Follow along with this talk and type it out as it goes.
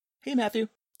Hey, Matthew.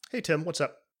 Hey, Tim, what's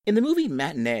up? In the movie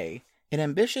Matinee, an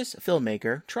ambitious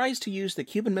filmmaker tries to use the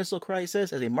Cuban Missile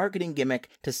Crisis as a marketing gimmick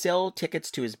to sell tickets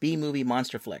to his B-movie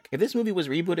monster flick. If this movie was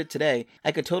rebooted today,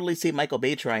 I could totally see Michael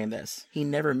Bay trying this. He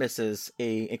never misses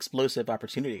a explosive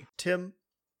opportunity. Tim,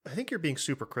 I think you're being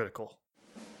super critical.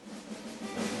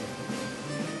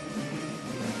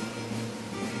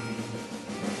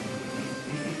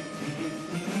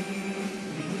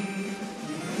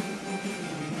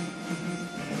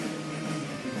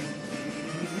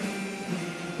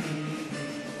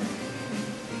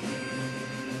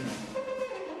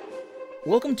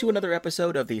 Welcome to another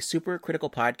episode of the Super Critical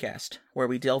Podcast, where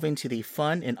we delve into the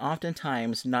fun and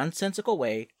oftentimes nonsensical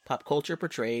way pop culture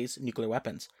portrays nuclear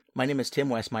weapons. My name is Tim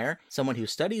Westmeyer, someone who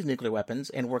studies nuclear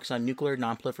weapons and works on nuclear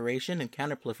nonproliferation and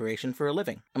counterproliferation for a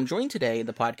living. I'm joined today in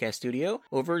the podcast studio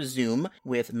over Zoom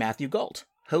with Matthew Gault,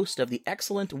 host of the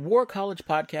excellent War College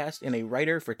podcast and a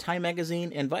writer for Time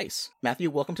Magazine and Vice. Matthew,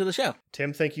 welcome to the show.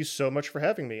 Tim, thank you so much for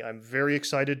having me. I'm very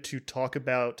excited to talk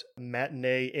about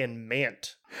Matinee and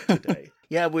Mant today.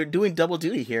 Yeah, we're doing double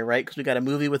duty here, right? Because we got a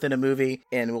movie within a movie,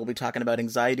 and we'll be talking about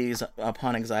anxieties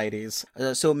upon anxieties.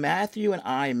 So Matthew and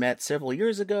I met several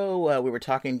years ago. We were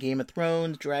talking Game of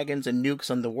Thrones, Dragons, and Nukes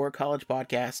on the War College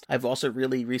podcast. I've also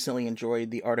really recently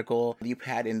enjoyed the article you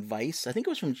had in Vice, I think it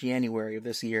was from January of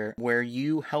this year, where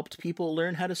you helped people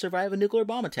learn how to survive a nuclear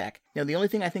bomb attack. Now, the only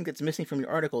thing I think that's missing from your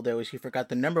article, though, is you forgot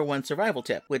the number one survival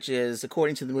tip, which is,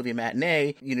 according to the movie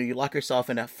Matinee, you lock yourself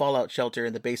in a fallout shelter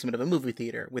in the basement of a movie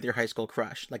theater with your high school crush.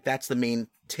 Like, that's the main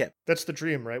tip. That's the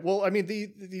dream, right? Well, I mean,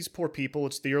 these poor people,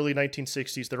 it's the early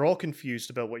 1960s. They're all confused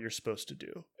about what you're supposed to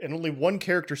do. And only one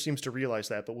character seems to realize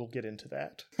that, but we'll get into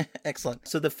that. Excellent.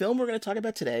 So the film we're going to talk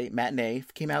about today, Matinee,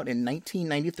 came out in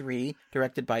 1993,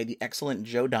 directed by the excellent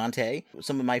Joe Dante.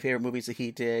 Some of my favorite movies that he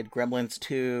did, Gremlins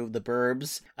 2, The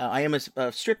Burbs. I am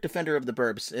a strict defender of The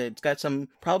Burbs. It's got some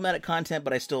problematic content,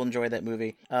 but I still enjoy that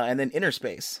movie. And then Inner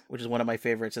Space, which is one of my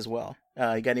favorites as well.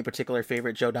 You got any particular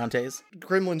favorite Joe Dantes?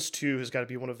 Gremlins 2 has got to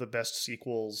be one of the best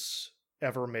sequels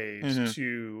ever made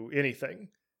to anything.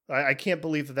 I can't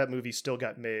believe that movie still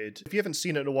got made. If you haven't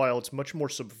seen it in a while, it's much more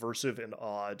subversive and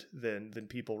odd than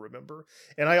people remember.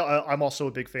 And I'm also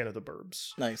a big fan of The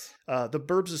Burbs. Nice. The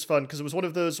Burbs is fun because it was one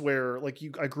of those where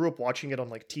I grew up watching it on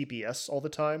TBS all the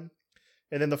time.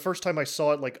 And then the first time I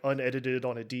saw it unedited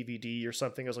on a DVD or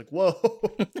something, I was like, whoa,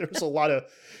 there's a lot of,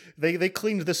 they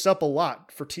cleaned this up a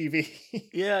lot for TV.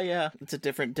 Yeah. It's a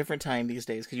different time these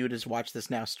days because you would just watch this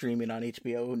now streaming on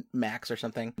HBO Max or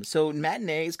something. So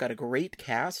Matinee's got a great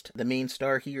cast. The main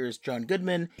star here is John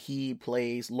Goodman. He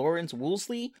plays Lawrence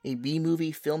Woolsey, a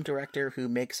B-movie film director who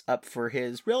makes up for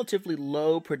his relatively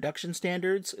low production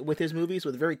standards with his movies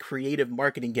with very creative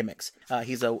marketing gimmicks.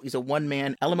 He's a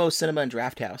one-man Alamo Cinema and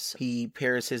Drafthouse. He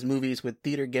pairs his movies with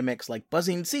theater gimmicks like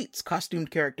buzzing seats,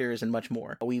 costumed characters, and much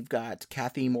more. We've got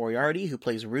Kathy Moriarty, who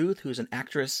plays Ruth, who's an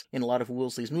actress in a lot of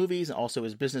Woolsey's movies, and also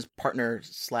his business partner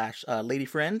 / lady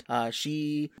friend.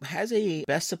 She has a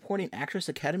Best Supporting Actress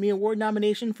Academy Award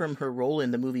nomination from her role in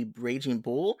the movie Raging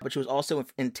Bull, but she was also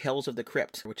in Tales of the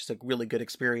Crypt, which is a really good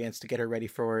experience to get her ready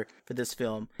for this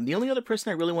film. And the only other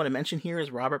person I really want to mention here is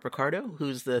Robert Picardo,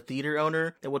 who's the theater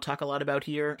owner that we'll talk a lot about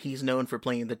here. He's known for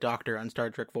playing the Doctor on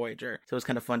Star Trek Voyager. So it was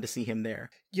kind of fun to see him there.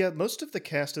 Yeah, most of the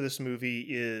cast of this movie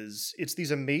it's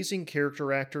these amazing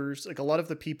character actors. Like a lot of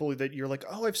the people that you're like,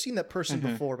 oh, I've seen that person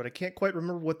before, but I can't quite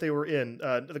remember what they were in.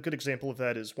 The good example of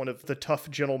that is one of the tough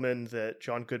gentlemen that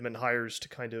John Goodman hires to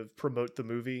kind of promote the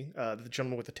movie. The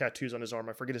gentleman with the tattoos on his arm.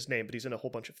 I forget his name, but he's in a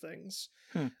whole bunch of things.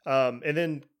 And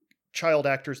then child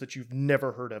actors that you've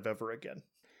never heard of ever again.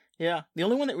 Yeah, the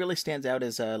only one that really stands out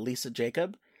is Lisa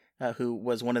Jacob. Who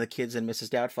was one of the kids in Mrs.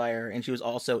 Doubtfire, and she was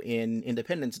also in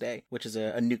Independence Day, which is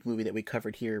a nuke movie that we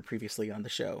covered here previously on the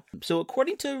show. So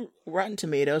according to Rotten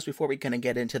Tomatoes, before we kind of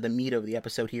get into the meat of the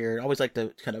episode here, I always like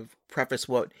to kind of preface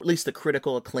what at least the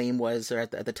critical acclaim was at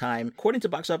the time. According to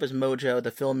Box Office Mojo, the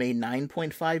film made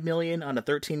 $9.5 million on a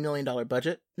 $13 million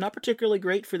budget. Not particularly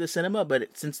great for the cinema, but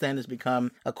it since then has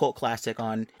become a cult classic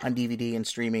on DVD and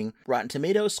streaming. Rotten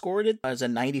Tomatoes scored it as a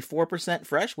 94%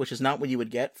 fresh, which is not what you would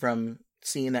get from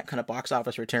seeing that kind of box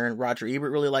office return. Roger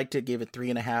Ebert really liked it, gave it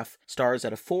 3.5 stars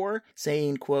out of 4,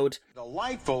 saying, quote,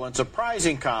 "Delightful and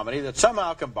surprising comedy that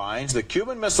somehow combines the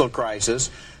Cuban Missile Crisis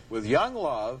with young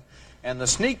love and the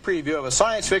sneak preview of a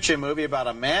science fiction movie about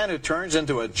a man who turns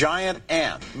into a giant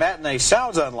ant. Matinee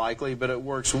sounds unlikely, but it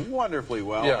works wonderfully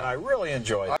well, and I really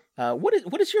enjoy it."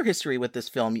 What is your history with this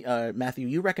film, Matthew?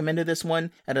 You recommended this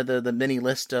one out of the mini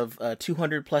list of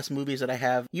 200 plus movies that I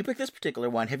have. You picked this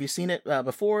particular one. Have you seen it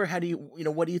before? How do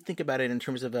what do you think about it in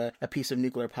terms of a piece of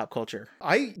nuclear pop culture?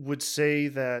 I would say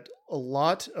that A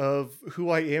lot of who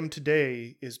I am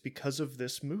today is because of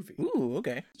this movie. Ooh,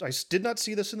 okay. I did not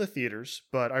see this in the theaters,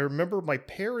 but I remember my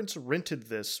parents rented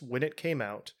this when it came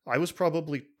out. I was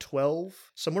probably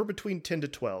 12, somewhere between 10 to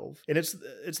 12. And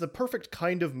it's the perfect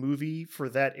kind of movie for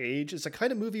that age. It's a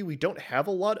kind of movie we don't have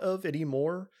a lot of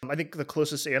anymore. I think the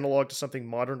closest analog to something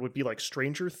modern would be like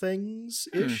Stranger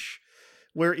Things-ish.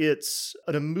 Where it's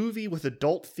a movie with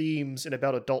adult themes and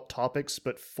about adult topics,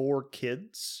 but for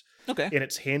kids. Okay. And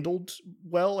it's handled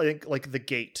well. I think like The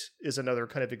Gate is another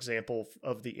kind of example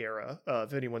of the era,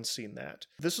 if anyone's seen that.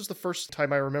 This was the first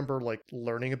time I remember like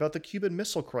learning about the Cuban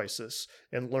Missile Crisis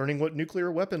and learning what nuclear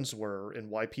weapons were and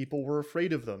why people were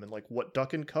afraid of them and like what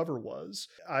duck and cover was.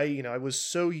 I was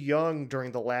so young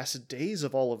during the last days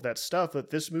of all of that stuff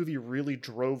that this movie really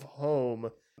drove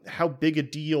home how big a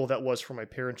deal that was for my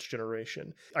parents'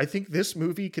 generation. I think this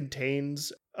movie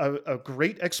contains a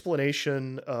great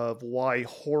explanation of why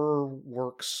horror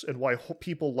works and why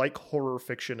people like horror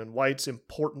fiction and why it's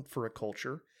important for a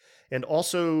culture. And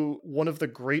also one of the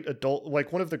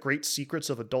great secrets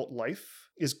of adult life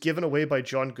is given away by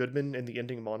John Goodman in the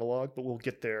ending monologue, but we'll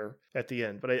get there at the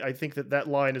end. But I think that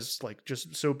line is like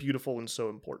just so beautiful and so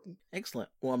important. Excellent.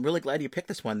 Well, I'm really glad you picked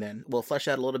this one then. We'll flesh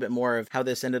out a little bit more of how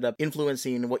this ended up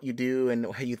influencing what you do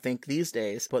and how you think these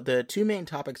days. But the two main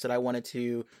topics that I wanted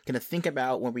to kind of think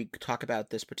about when we talk about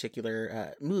this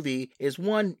particular movie is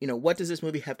one, what does this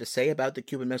movie have to say about the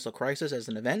Cuban Missile Crisis as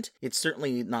an event? It's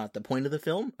certainly not the point of the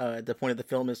film. The point of the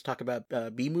film is to talk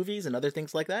about B movies and other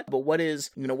things like that. But what does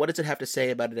it have to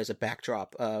say about it as a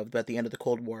backdrop about the end of the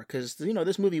Cold War? Because,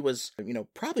 this movie was,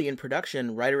 probably in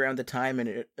production right around the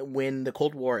time when the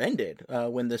Cold War ended,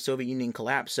 when the Soviet Union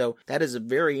collapsed. So that is a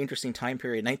very interesting time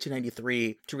period,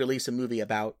 1993, to release a movie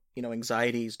about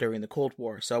anxieties during the Cold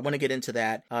War. So I want to get into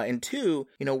that. And two,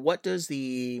 what does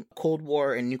the Cold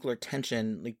War and nuclear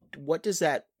tension, what does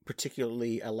that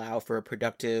particularly allow for a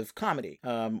productive comedy?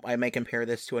 I may compare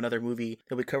this to another movie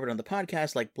that we covered on the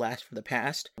podcast, like Blast from the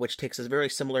Past, which takes a very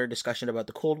similar discussion about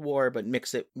the Cold War, but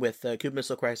mix it with the Cuban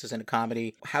Missile Crisis and a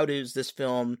comedy. How does this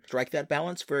film strike that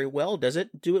balance very well? Does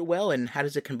it do it well? And how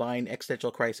does it combine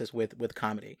existential crisis with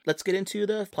comedy? Let's get into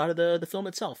the plot of the film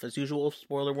itself. As usual,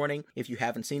 spoiler warning, if you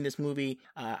haven't seen this movie.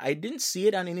 I didn't see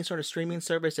it on any sort of streaming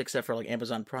service except for like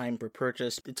Amazon Prime for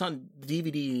purchase. It's on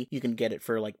DVD. You can get it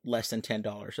for like less than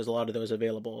 $10. There's a lot of those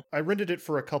available. I rented it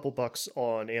for a couple bucks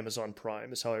on Amazon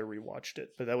Prime is how I rewatched it.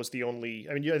 But that was the only...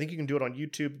 I think you can do it on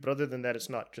YouTube, but other than that, it's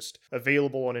not just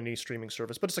available on any streaming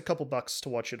service. But it's a couple bucks to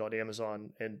watch it on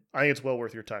Amazon, and I think it's well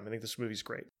worth your time. I think this movie's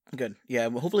great. Good. Yeah,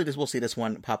 well, hopefully we'll see this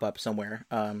one pop up somewhere.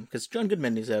 Because John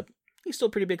Goodman he's still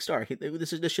a pretty big star.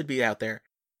 This should be out there.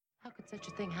 How could such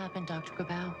a thing happen, Dr.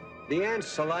 Grabau? The ant's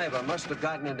saliva must have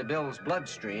gotten into Bill's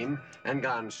bloodstream and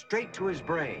gone straight to his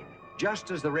brain,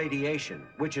 just as the radiation,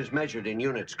 which is measured in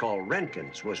units called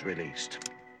Roentgens, was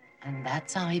released. And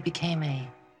that's how he became a...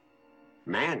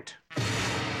 Mant.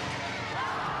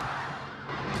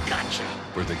 Gotcha!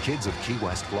 For the kids of Key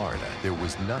West, Florida, there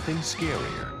was nothing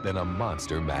scarier than a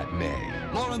monster matinee.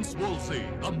 Lawrence Woolsey,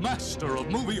 the master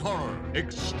of movie horror,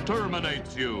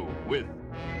 exterminates you with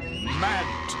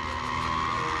Mant.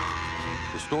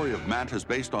 The story of Mant is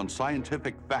based on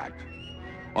scientific fact,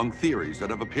 on theories that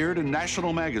have appeared in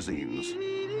national magazines.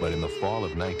 But in the fall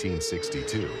of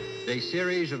 1962, a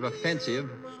series of offensive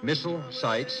missile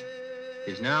sites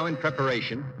is now in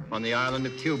preparation on the island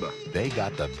of Cuba. They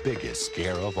got the biggest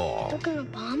scare of all. They're gonna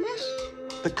bomb us?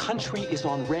 The country is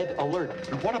on red alert.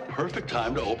 And what a perfect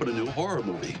time to open a new horror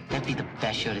movie. That'd be the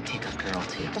best show to take a girl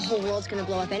to. The whole world's gonna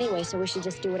blow up anyway, so we should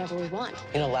just do whatever we want.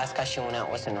 Last guy she went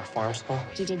out was in reform school.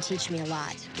 He did teach me a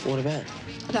lot. What about?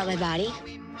 About my body.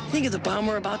 Think if the bomb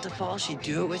were about to fall, she'd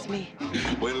do it with me?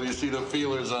 Wait till you see the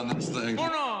feelers on this thing.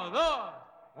 1,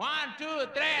 2,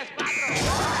 3, 4.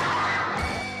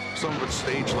 Some of it's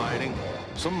stage lighting,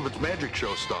 some of it's magic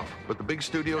show stuff. But the big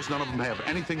studios, none of them have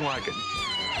anything like it.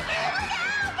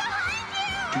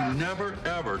 You never,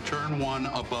 ever turn one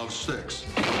above 6.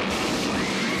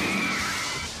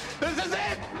 This is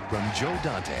it! From Joe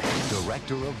Dante,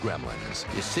 director of Gremlins.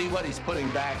 You see what he's putting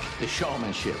back? The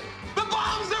showmanship. The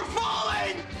bombs are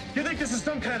falling! You think this is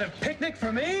some kind of picnic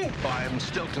for me? Oh, I'm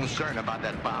still concerned about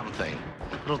that bomb thing.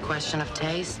 Little question of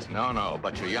taste? No,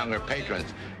 but your younger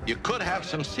patrons, you could have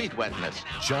some seat wetness.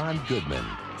 John Goodman.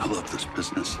 I love this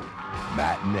business.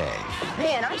 Matinee.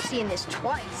 Man, I'm seeing this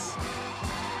twice.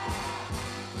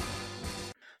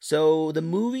 So the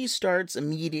movie starts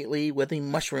immediately with a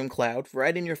mushroom cloud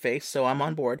right in your face, so I'm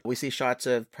on board. We see shots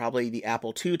of probably the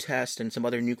Apple II test and some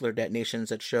other nuclear detonations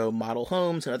that show model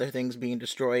homes and other things being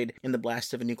destroyed in the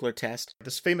blast of a nuclear test.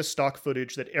 This famous stock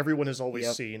footage that everyone has always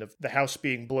seen of the house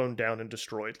being blown down and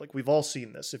destroyed. Like, we've all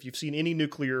seen this. If you've seen any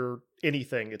nuclear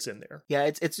anything, it's in there. Yeah,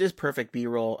 it's just perfect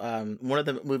B-roll. One of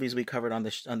the movies we covered on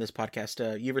this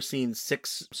podcast, you ever seen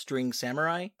Six String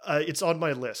Samurai? It's on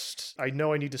my list. I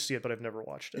know I need to see it, but I've never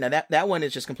watched it. Now that one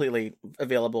is just completely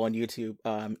available on YouTube.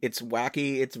 It's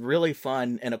wacky, it's really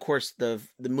fun, and of course the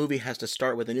movie has to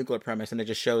start with a nuclear premise, and it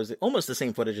just shows almost the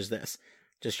same footage as this.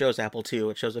 Just shows Apple II.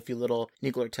 It shows a few little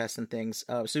nuclear tests and things.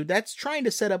 So that's trying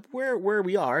to set up where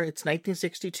we are. It's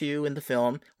 1962 in the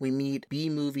film. We meet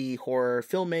B-movie horror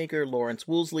filmmaker Lawrence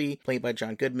Woolsey, played by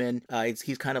John Goodman.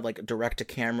 He's kind of like direct to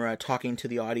camera, talking to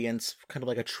the audience, kind of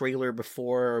like a trailer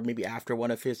before or maybe after one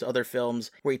of his other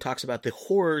films, where he talks about the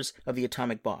horrors of the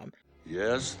atomic bomb.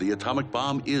 Yes, the atomic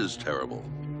bomb is terrible.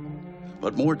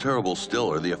 But more terrible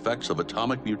still are the effects of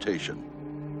atomic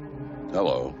mutation.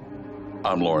 Hello,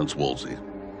 I'm Lawrence Woolsey.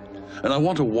 And I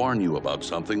want to warn you about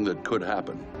something that could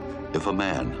happen. If a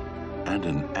man and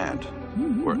an ant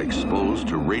were exposed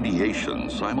to radiation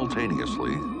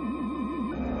simultaneously,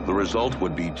 the result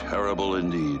would be terrible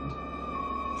indeed.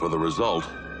 For the result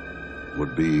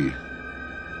would be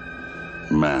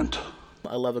Mant.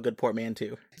 I love a good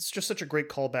portmanteau. It's just such a great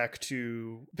callback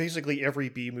to basically every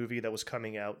B movie that was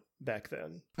coming out back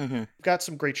then. Mm-hmm. Got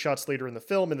some great shots later in the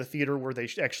film in the theater where they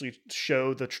actually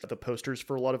show the posters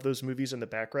for a lot of those movies in the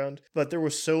background. But there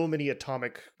were so many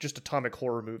atomic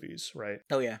horror movies, right?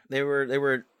 Oh yeah, they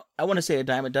were. I want to say a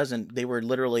dime a dozen. They were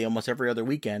literally almost every other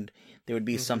weekend. There would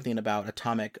be something about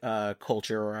atomic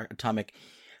culture or atomic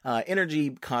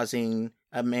energy causing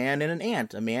a man and an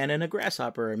ant, a man and a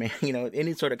grasshopper, a man,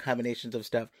 any sort of combinations of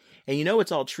stuff. And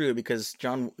it's all true because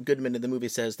John Goodman in the movie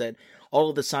says that all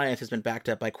of the science has been backed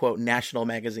up by, quote, national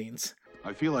magazines.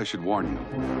 I feel I should warn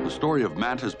you. The story of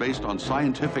Mant is based on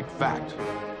scientific fact,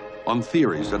 on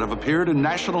theories that have appeared in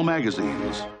national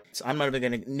magazines. I'm not even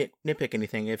going to nitpick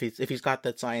anything. If he's got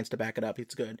that science to back it up,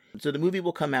 it's good. So the movie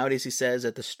will come out, as he says,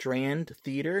 at the Strand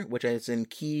Theater, which is in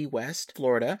Key West,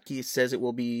 Florida. He says it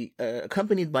will be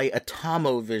accompanied by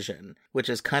Atomovision, which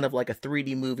is kind of like a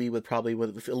 3D movie with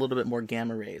a little bit more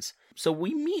gamma rays. So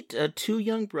we meet two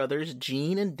young brothers,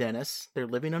 Gene and Dennis. They're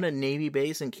living on a Navy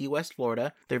base in Key West,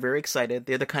 Florida. They're very excited.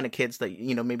 They're the kind of kids that,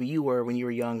 maybe you were when you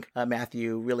were young,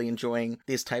 Matthew, really enjoying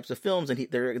these types of films, and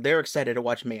they're excited to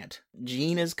watch Mant.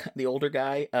 Gene is the older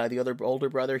guy, the other older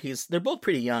brother. They're both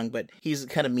pretty young, but he's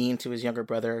kind of mean to his younger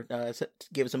brother,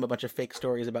 gives him a bunch of fake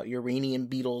stories about uranium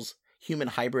beetles, human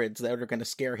hybrids that are going to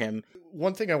scare him.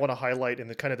 One thing I want to highlight in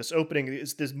the kind of this opening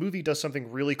is this movie does something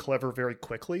really clever very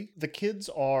quickly. The kids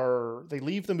they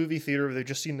leave the movie theater, they've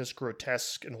just seen this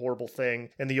grotesque and horrible thing,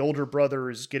 and the older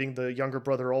brother is getting the younger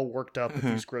brother all worked up with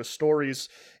these gross stories,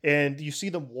 and you see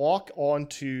them walk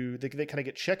onto, they kind of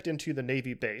get checked into the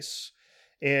Navy base.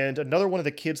 And another one of the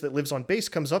kids that lives on base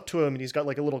comes up to him and he's got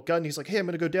like a little gun. He's like, hey, I'm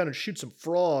going to go down and shoot some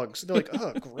frogs. And they're like,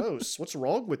 oh, gross. What's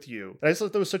wrong with you? And I just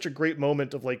thought that was such a great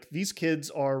moment of like, these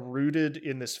kids are rooted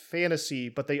in this fantasy,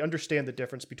 but they understand the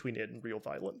difference between it and real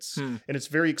violence. And it's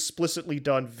very explicitly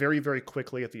done very, very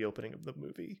quickly at the opening of the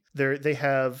movie. They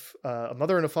have a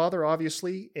mother and a father,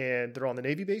 obviously, and they're on the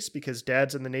Navy base because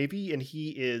Dad's in the Navy and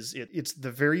it's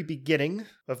the very beginning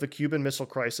of the Cuban Missile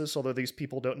Crisis, although these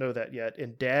people don't know that yet.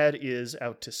 And Dad is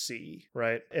out to sea,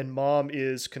 right? And Mom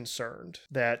is concerned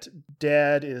that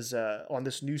Dad is on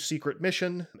this new secret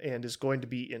mission and is going to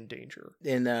be in danger.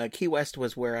 In Key West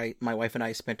was where my wife and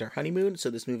I spent our honeymoon, so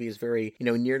this movie is very,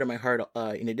 near to my heart.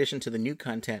 In addition to the new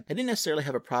content, I didn't necessarily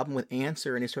have a problem with ants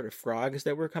or any sort of frogs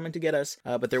that were coming to get us,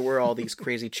 but there were all these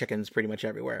crazy chickens pretty much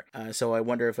everywhere. So I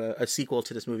wonder if a sequel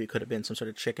to this movie could have been some sort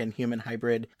of chicken-human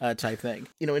hybrid type thing.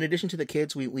 In addition to the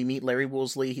kids, we meet Larry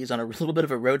Woolsey. He's on a little bit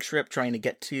of a road trip trying to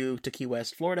get to Key West,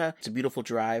 Florida. It's a beautiful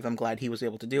drive. I'm glad he was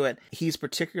able to do it. He's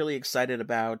particularly excited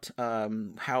about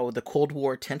how the Cold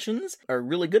War tensions are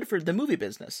really good for the movie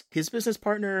business. His business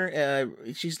partner,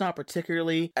 she's not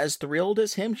particularly as thrilled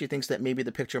as him. She thinks that maybe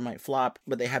the picture might flop,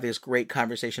 but they have this great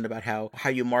conversation about how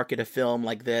you market a film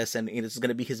like this, and it's going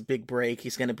to be his big break.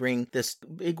 He's going to bring this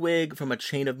bigwig from a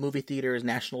chain of movie theaters,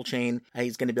 national chain.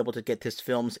 He's going to be able to get his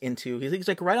films into. He's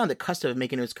like right on the cusp of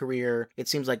making his career. It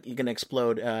seems like he's going to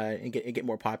explode and get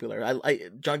more popular.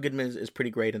 John Goodman is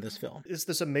pretty great in this film. Is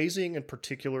this amazing and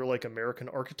particular like American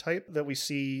archetype that we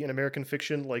see in American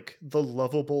fiction, like the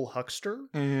lovable huckster,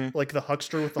 like the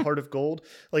huckster with the heart of gold.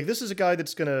 Like this is a guy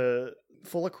that's gonna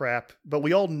full of crap, but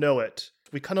we all know it.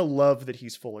 We kind of love that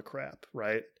he's full of crap,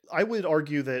 right? I would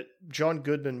argue that John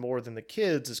Goodman, more than the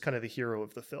kids, is kind of the hero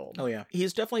of the film. Oh, yeah.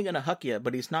 He's definitely going to huck you,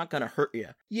 but he's not going to hurt you.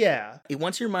 Yeah. He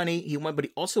wants your money, but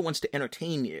he also wants to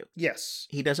entertain you. Yes.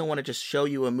 He doesn't want to just show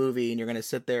you a movie and you're going to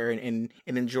sit there and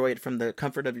enjoy it from the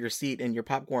comfort of your seat and your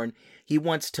popcorn. He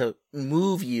wants to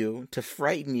move you, to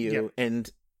frighten you, and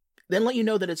then let you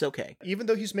know that it's okay. Even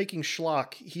though he's making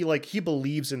schlock, he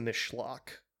believes in this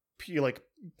schlock.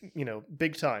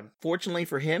 Big time. Fortunately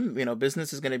for him,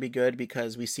 business is going to be good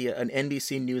because we see an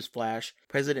NBC News flash.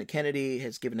 President Kennedy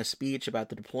has given a speech about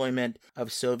the deployment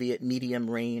of Soviet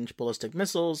medium-range ballistic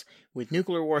missiles with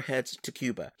nuclear warheads to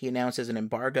Cuba. He announces an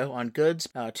embargo on goods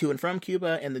to and from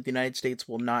Cuba, and that the United States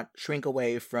will not shrink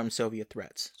away from Soviet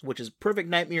threats, which is perfect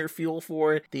nightmare fuel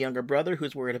for the younger brother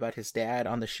who's worried about his dad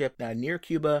on the ship near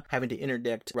Cuba, having to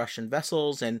interdict Russian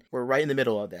vessels, and we're right in the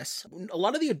middle of this. A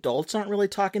lot of the adults aren't really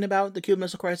talking about the Cuban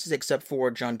Missile Crisis, except for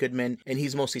John Goodman, and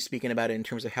he's mostly speaking about it in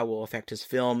terms of how it will affect his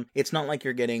film. It's not like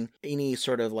you're getting any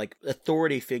sort of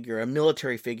authority figure, a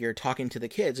military figure talking to the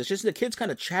kids. It's just the kids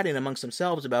kind of chatting amongst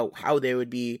themselves about how they would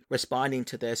be responding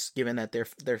to this, given that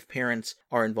their parents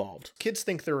are involved. Kids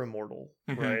think they're immortal,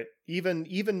 right?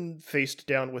 Even faced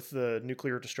down with the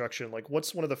nuclear destruction,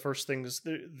 what's one of the first things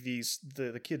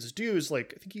the kids do is I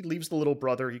think he leaves the little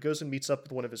brother, he goes and meets up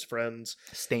with one of his friends,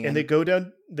 Stan, and they go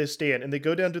down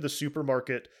to the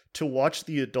supermarket to watch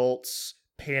the adults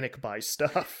panic buy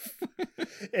stuff.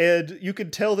 And you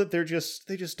can tell that they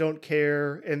just don't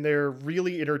care, and they're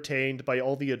really entertained by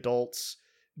all the adults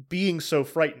being so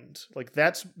frightened.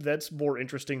 That's more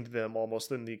interesting to them almost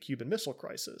than the Cuban Missile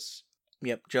Crisis.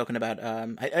 Yep, joking about,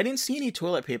 I didn't see any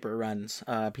toilet paper runs,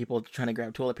 people trying to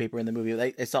grab toilet paper in the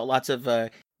movie. I saw lots of, They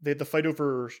had the fight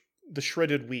over the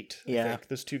shredded wheat. Yeah. I think.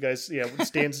 Those two guys,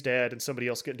 Stan's dad and somebody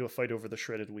else get into a fight over the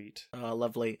shredded wheat.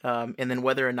 Lovely. And then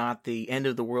whether or not the end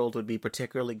of the world would be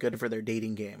particularly good for their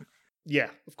dating game. Yeah,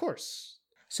 of course.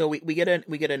 So we get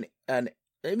an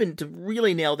even to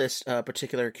really nail this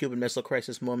particular Cuban Missile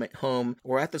Crisis moment home,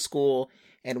 we're at the school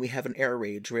and we have an air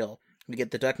raid drill. We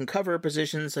get the duck and cover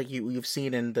positions like you've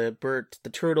seen in the Bert the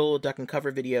Turtle duck and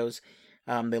cover videos.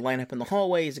 They line up in the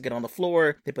hallways, they get on the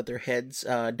floor, they put their heads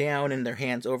down and their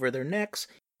hands over their necks.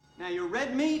 Now your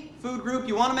red meat food group,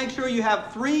 you want to make sure you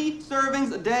have 3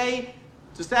 servings a day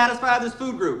to satisfy this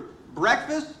food group.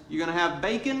 Breakfast, you're going to have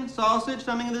bacon, sausage,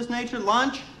 something of this nature.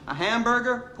 Lunch, a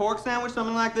hamburger, pork sandwich,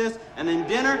 something like this. And then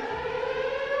dinner.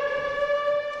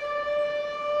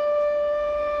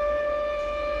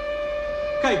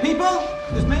 Okay, people,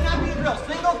 this may not be a drill.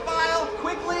 Single file,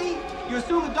 quickly. You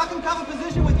assume a duck and cover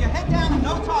position with your head down and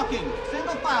no talking.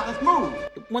 Single file, let's move.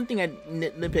 One thing I'd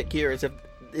nitpick here is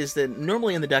that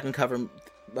normally in the duck and cover,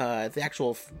 the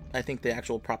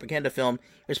actual propaganda film,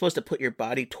 you're supposed to put your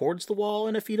body towards the wall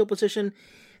in a fetal position.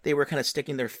 They were kind of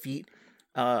sticking their feet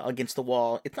against the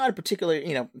wall. It's not a particular,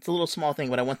 it's a little small thing,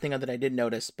 but one thing that I did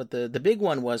notice. But the big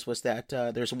one was that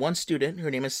there's one student, her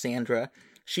name is Sandra.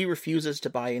 She refuses to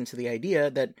buy into the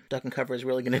idea that duck and cover is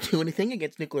really going to do anything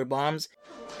against nuclear bombs.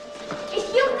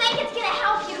 If you think it's going to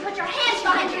help you to put your hands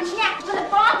behind your neck when the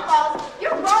bomb falls,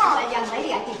 you're wrong. Young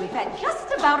lady, I think we've had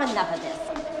just about enough of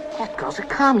this. That girl's a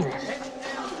communist.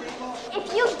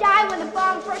 If you die when the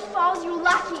bomb first falls, you're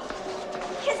lucky.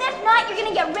 Because if not, you're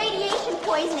going to get radiation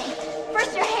poisoning.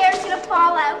 First your hair's going to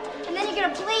fall out, and then you're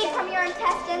going to bleed from your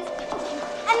intestines,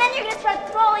 and then you're going to start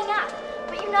throwing up.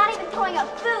 But you're not even throwing up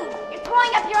food. You're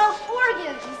throwing up your own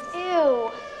organs.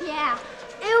 Ew. Yeah.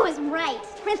 Ew is right.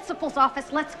 Principal's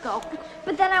office, let's go.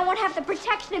 But then I won't have the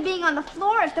protection of being on the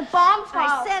floor if the bomb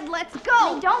falls. I said let's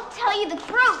go. They don't tell you the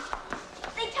truth.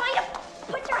 They tell you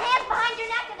to put your hands behind your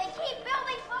neck and they keep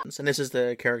building food. And this is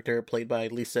the character played by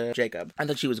Lisa Jacob. I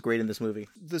thought she was great in this movie.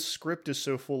 The script is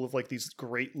so full of these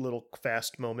great little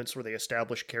fast moments where they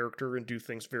establish character and do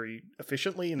things very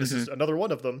efficiently, and this is another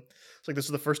one of them. It's this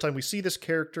is the first time we see this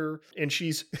character, and she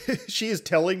is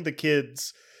telling the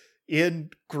kids in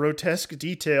grotesque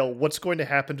detail what's going to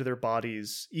happen to their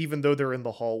bodies, even though they're in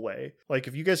the hallway.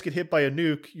 If you guys get hit by a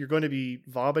nuke, you're going to be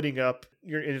vomiting up,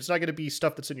 and it's not going to be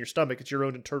stuff that's in your stomach, it's your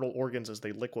own internal organs as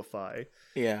they liquefy.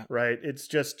 Yeah. Right? It's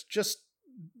just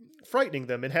frightening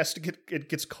them. It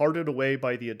gets carted away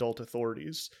by the adult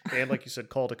authorities, and like you said,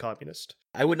 called a communist.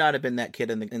 I would not have been that kid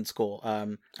in school.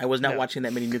 I was not watching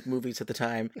that many nuke movies at the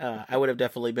time. I would have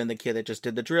definitely been the kid that just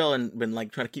did the drill and been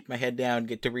trying to keep my head down,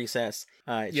 get to recess.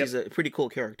 She's a pretty cool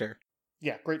character.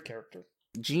 Yeah, great character.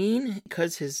 Gene,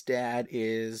 because his dad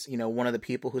is, one of the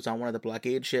people who's on one of the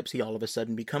blockade ships, he all of a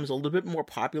sudden becomes a little bit more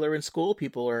popular in school.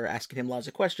 People are asking him lots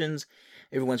of questions.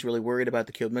 Everyone's really worried about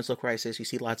the Cuban Missile Crisis. You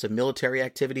see lots of military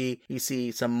activity. You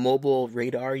see some mobile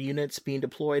radar units being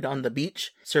deployed on the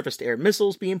beach. Surface-to-air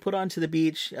missiles being put onto the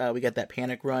beach. We got that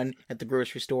panic run at the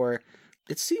grocery store.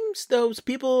 It seems, though,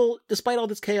 people, despite all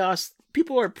this chaos,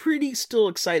 people are pretty still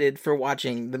excited for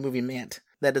watching the movie Mant.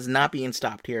 That is not being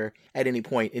stopped here at any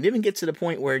point. It even gets to the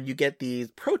point where you get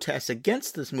these protests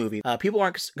against this movie. People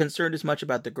aren't concerned as much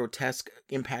about the grotesque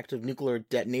impact of nuclear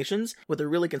detonations. What they're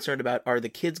really concerned about are the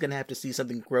kids going to have to see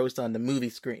something gross on the movie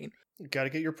screen. Got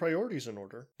to get your priorities in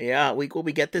order. Yeah, we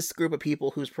get this group of people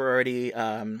whose priority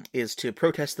is to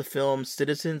protest the film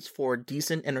Citizens for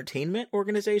Decent Entertainment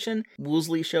organization.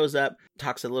 Woolsey shows up,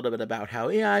 talks a little bit about how,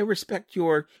 I respect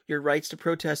your rights to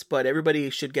protest, but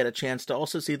everybody should get a chance to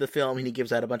also see the film, and he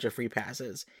gives out a bunch of free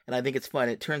passes. And I think it's fun.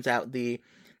 It turns out the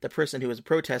person who is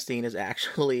protesting is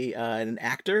actually an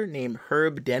actor named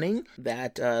Herb Denning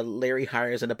that Larry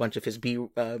hires in a bunch of his B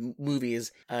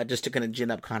movies just to kind of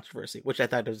gin up controversy, which I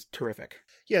thought was terrific.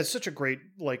 Yeah, it's such a great,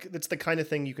 it's the kind of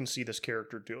thing you can see this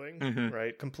character doing,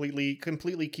 right? Completely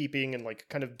keeping and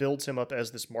kind of builds him up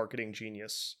as this marketing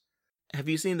genius. Have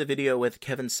you seen the video with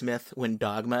Kevin Smith when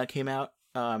Dogma came out?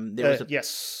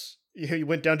 Yes. Yeah, he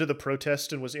went down to the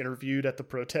protest and was interviewed at the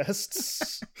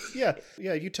protests. Yeah.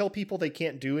 You tell people they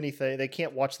can't do anything, they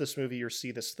can't watch this movie or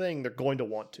see this thing, they're going to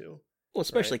want to. Well,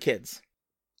 especially kids.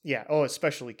 Yeah,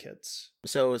 especially kids.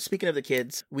 So speaking of the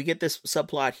kids, we get this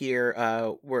subplot here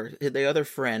where the other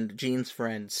friend, Gene's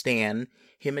friend, Stan,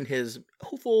 him and he's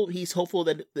hopeful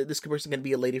that this person's going to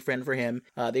be a lady friend for him.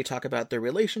 They talk about their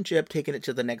relationship, taking it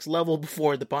to the next level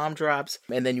before the bomb drops.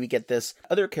 And then we get this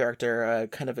other character,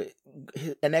 kind of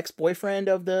an ex-boyfriend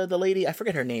of the lady. I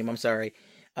forget her name, I'm sorry.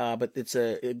 But it's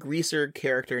a greaser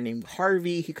character named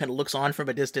Harvey. He kind of looks on from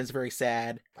a distance, very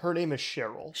sad. Her name is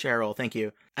Cheryl. Cheryl, thank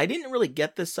you. I didn't really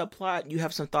get this subplot. You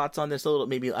have some thoughts on this a little,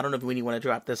 maybe, I don't know if you want to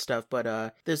drop this stuff,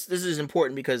 but this is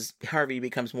important because Harvey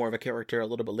becomes more of a character a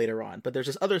little bit later on. But there's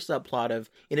this other subplot of,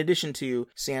 in addition to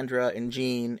Sandra and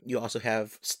Gene, you also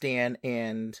have Stan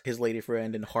and his lady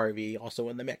friend and Harvey also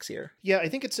in the mix here. Yeah, I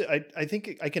think I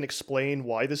think I can explain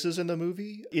why this is in the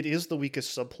movie. It is the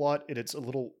weakest subplot, and it's a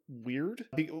little weird.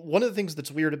 One of the things that's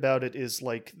weird about it is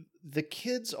the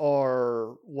kids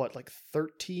are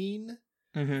 13?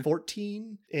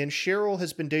 14, and Cheryl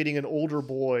has been dating an older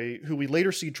boy who we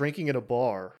later see drinking in a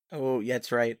bar. Oh, yeah,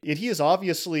 that's right. And he is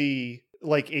obviously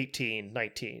 18,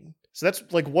 19. So that's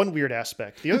one weird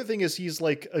aspect. The other thing is he's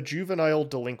a juvenile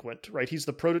delinquent, right? He's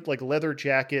the leather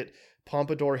jacket,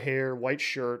 pompadour hair, white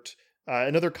shirt.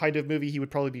 Another kind of movie he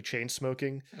would probably be chain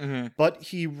smoking, but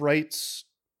he writes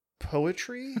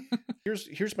poetry.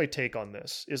 Here's my take on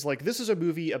this is this is a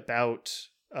movie about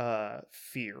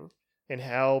fear and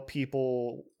how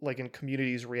people in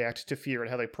communities react to fear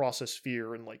and how they process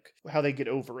fear and how they get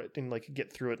over it and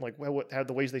get through it and how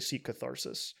the ways they seek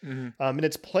catharsis. And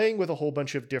it's playing with a whole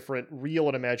bunch of different real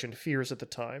and imagined fears at the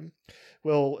time.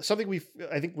 Well, something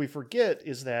I think we forget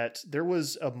is that there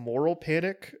was a moral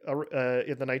panic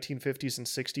in the 1950s and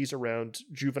 60s around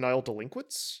juvenile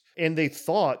delinquents. And they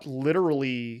thought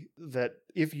literally that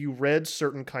if you read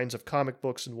certain kinds of comic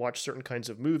books and watched certain kinds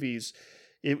of movies,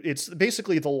 it's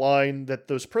basically the line that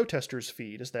those protesters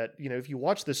feed is that, if you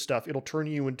watch this stuff, it'll turn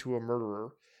you into a murderer.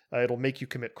 It'll make you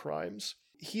commit crimes.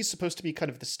 He's supposed to be kind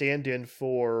of the stand-in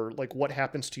for what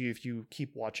happens to you if you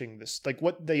keep watching this,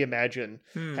 what they imagine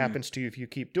happens to you if you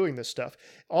keep doing this stuff.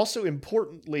 Also,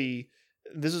 importantly,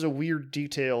 this is a weird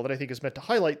detail that I think is meant to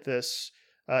highlight this.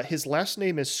 His last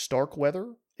name is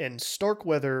Starkweather. And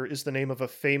Starkweather is the name of a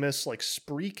famous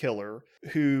spree killer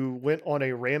who went on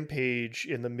a rampage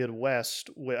in the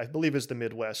Midwest, I believe is the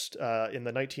Midwest, in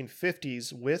the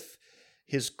 1950s with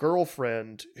his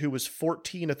girlfriend, who was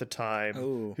 14 at the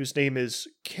time, whose name is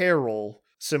Carol,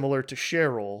 similar to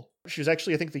Cheryl. She was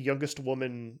actually, I think, the youngest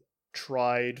woman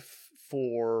tried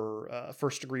for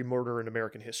first-degree murder in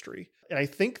American history. And I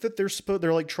think that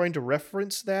they're trying to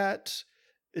reference that.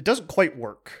 It doesn't quite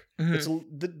work.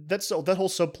 That whole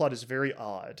subplot is very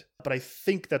odd, but I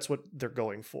think that's what they're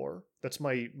going for. That's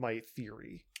my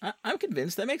theory. I'm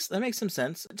convinced that makes some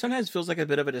sense. It sometimes feels like a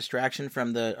bit of a distraction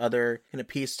from the other kind of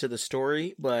piece to the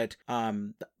story, but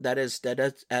that does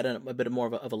add a bit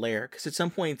more of a layer. Because at some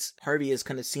points, Harvey is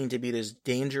kind of seen to be this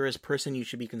dangerous person you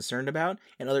should be concerned about,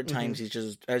 and other times he's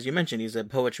just, as you mentioned, he's a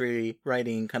poetry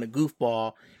writing kind of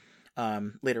goofball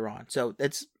later on. So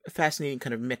it's a fascinating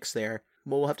kind of mix there.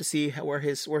 We'll have to see where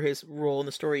his role in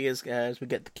the story is as we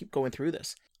keep going through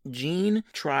this. Gene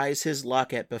tries his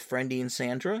luck at befriending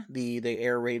Sandra, the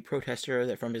air raid protester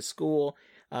that from his school.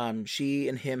 She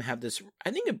and him have this,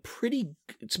 I think,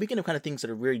 speaking of kind of things that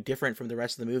are really different from the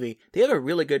rest of the movie, they have a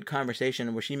really good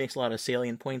conversation where she makes a lot of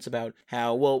salient points about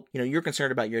how, well, you're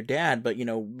concerned about your dad, but,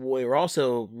 we're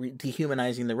also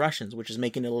dehumanizing the Russians, which is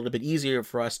making it a little bit easier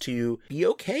for us to be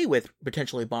okay with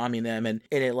potentially bombing them. And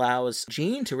it allows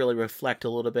Gene to really reflect a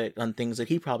little bit on things that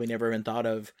he probably never even thought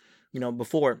of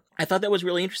before. I thought that was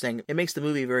really interesting. It makes the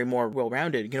movie very more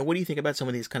well-rounded. What do you think about some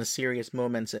of these kind of serious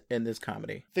moments in this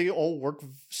comedy? They all work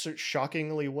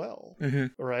shockingly well,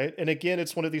 right? And again,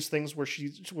 it's one of these things where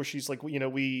she's like,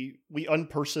 we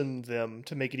unperson them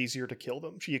to make it easier to kill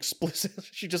them. She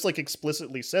just like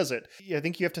explicitly says it. I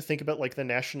think you have to think about like the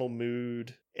national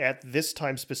mood at this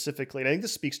time specifically, and I think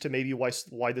this speaks to maybe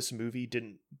why this movie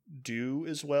didn't do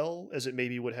as well as it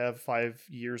maybe would have 5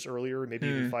 years earlier, maybe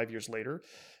even 5 years later,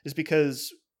 is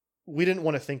because we didn't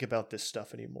want to think about this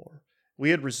stuff anymore. We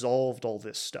had resolved all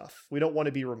this stuff. We don't want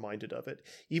to be reminded of it,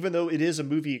 even though it is a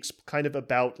movie kind of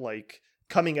about like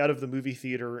coming out of the movie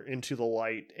theater into the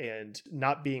light and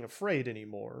not being afraid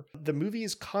anymore. The movie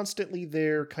is constantly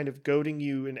there kind of goading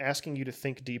you and asking you to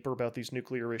think deeper about these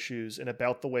nuclear issues and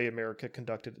about the way America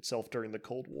conducted itself during the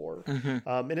Cold War.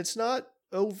 And it's not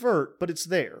overt, but it's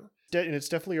there. And it's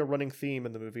definitely a running theme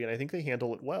in the movie, and I think they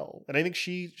handle it well. And I think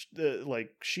she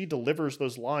delivers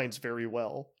those lines very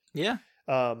well. Yeah.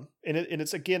 And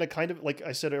it's again a kind of, like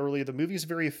I said earlier, the movie is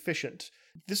very efficient.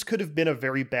 This could have been a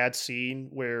very bad scene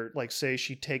where, like, say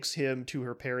she takes him to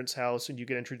her parents' house and you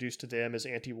get introduced to them as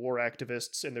anti-war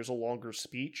activists and there's a longer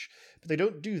speech. But they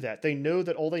don't do that. They know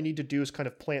that all they need to do is kind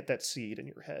of plant that seed in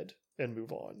your head and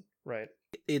move on, right?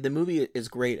 The movie is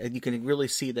great. You can really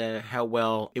see how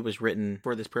well it was written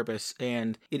for this purpose.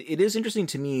 And it is interesting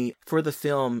to me for the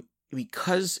film,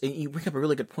 because you bring up a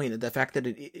really good point, the fact that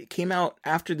it came out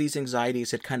after these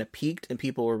anxieties had kind of peaked and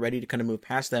people were ready to kind of move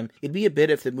past them. It'd be a bit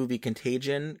if the movie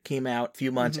Contagion came out a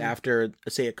few months after,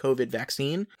 say, a COVID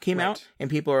vaccine came out, and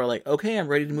people are like, okay, I'm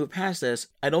ready to move past this.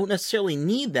 I don't necessarily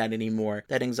need that anymore,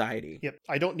 that anxiety. Yep.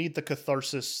 I don't need the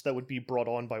catharsis that would be brought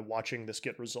on by watching this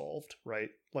get resolved,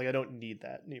 right? Like, I don't need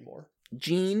that anymore.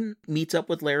 Gene meets up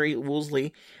with Larry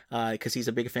Woolsey because he's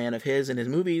a big fan of his and his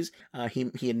movies.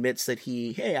 He admits that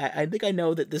I think I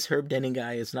know that this Herb Denning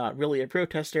guy is not really a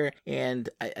protester, and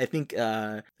I think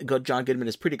John Goodman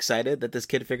is pretty excited that this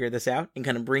kid figured this out and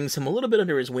kind of brings him a little bit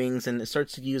under his wings and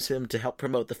starts to use him to help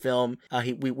promote the film.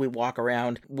 We walk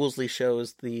around. Woolsey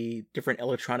shows the different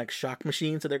electronic shock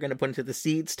machines that they're going to put into the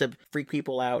seats to freak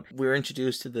people out. We're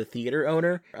introduced to the theater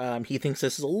owner. He thinks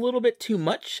this is a little bit too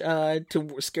much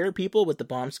to scare people with the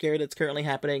bomb scare that's currently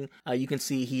happening. You can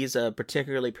see he's a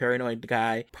particularly paranoid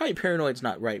guy. Probably paranoid's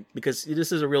not right, because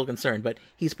this is a real concern, but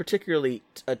he's particularly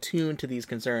attuned to these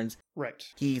concerns. Right.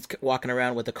 He's walking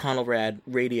around with a Conelrad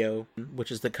radio, which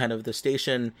is the kind of the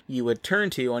station you would turn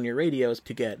to on your radios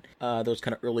to get those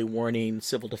kind of early warning,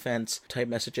 civil defense type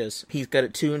messages. He's got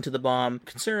it tuned to the bomb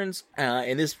concerns,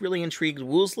 and this really intrigues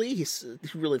Woolsey. He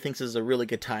really thinks this is a really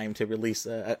good time to release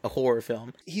a horror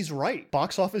film. He's right.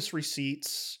 Box office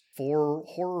receipts for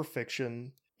horror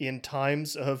fiction in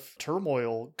times of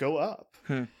turmoil go up.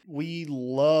 We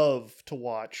love to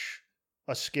watch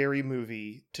a scary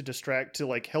movie to distract, to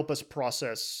like help us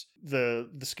process the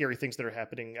scary things that are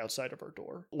happening outside of our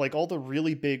door. Like all the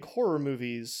really big horror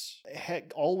movies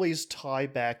always tie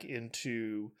back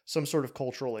into some sort of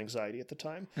cultural anxiety at the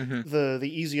time. The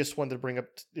easiest one to bring up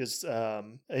is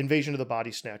Invasion of the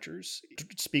Body Snatchers.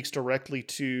 It speaks directly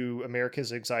to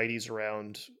America's anxieties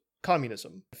around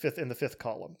communism, in the fifth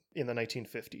column in the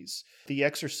 1950s. The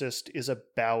Exorcist is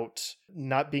about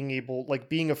not being able, like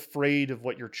being afraid of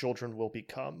what your children will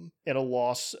become, and a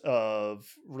loss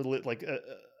of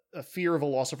a fear of a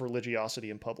loss of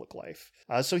religiosity in public life.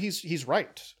 So he's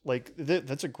right. Like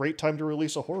that's a great time to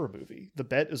release a horror movie. The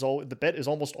bet is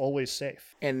almost always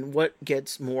safe. And what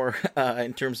gets more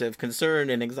in terms of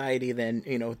concern and anxiety than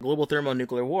global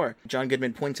thermonuclear war? John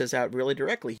Goodman points this out really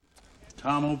directly.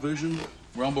 Tomo-Vision,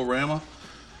 Rumble-Rama.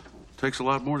 Takes a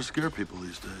lot more to scare people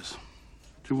these days.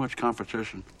 Too much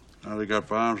competition. Now they got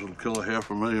bombs that'll kill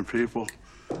 500,000 people.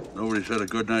 Nobody's had a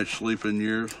good night's sleep in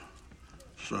years.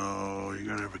 So you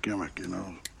gotta have a gimmick,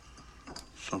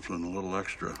 something a little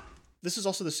extra. This is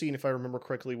also the scene, if I remember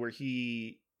correctly, where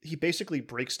he basically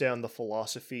breaks down the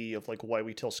philosophy of like why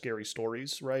we tell scary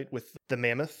stories, right? With the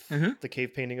mammoth, the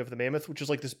cave painting of the mammoth, which is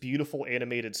like this beautiful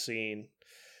animated scene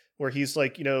where he's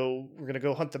like, we're going to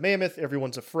go hunt the mammoth.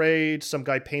 Everyone's afraid. Some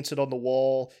guy paints it on the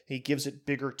wall. He gives it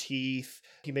bigger teeth.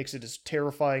 He makes it as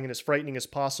terrifying and as frightening as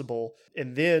possible.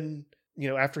 And then,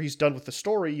 after he's done with the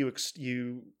story,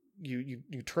 you you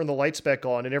turn the lights back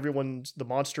on and the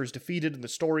monster is defeated in the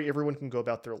story, everyone can go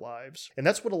about their lives. And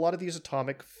that's what a lot of these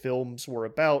atomic films were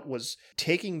about, was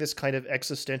taking this kind of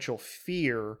existential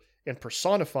fear and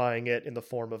personifying it in the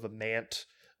form of a mant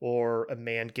or a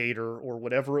man-gator or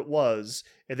whatever it was.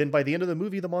 And then by the end of the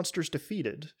movie, the monster's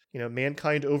defeated.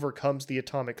 Mankind overcomes the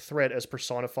atomic threat as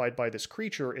personified by this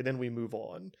creature, and then we move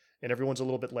on. And everyone's a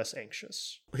little bit less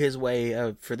anxious. His way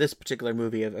of, for this particular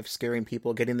movie, of scaring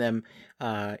people, getting them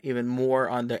even more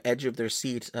on the edge of their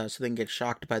seat so they can get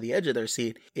shocked by the edge of their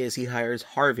seat, is he hires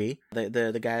Harvey,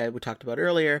 the guy we talked about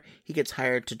earlier. He gets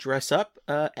hired to dress up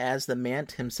as the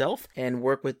Mant himself and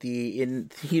work with the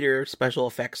in-theater special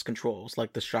effects controls,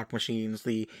 like the shock machines,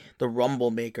 the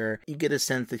rumble maker. You get a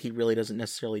sense that he really doesn't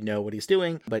necessarily know what he's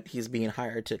doing, but he's being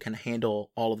hired to kind of handle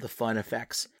all of the fun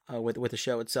effects with the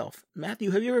show itself.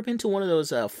 Matthew, have you ever been to one of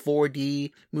those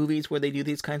 4D movies where they do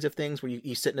these kinds of things, where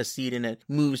you sit in a seat and it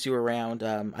moves you around?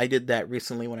 I did that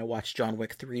recently when I watched John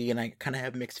Wick 3, and I kind of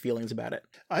have mixed feelings about it.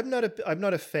 I'm not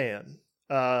a fan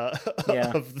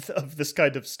of this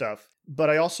kind of stuff, but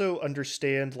I also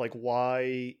understand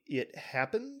why it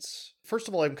happens. First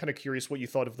of all, I'm kind of curious what you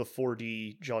thought of the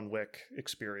 4D John Wick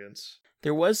experience.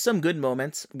 There was some good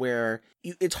moments where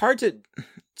it's hard to...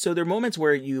 So there are moments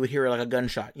where you would hear a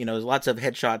gunshot. There's lots of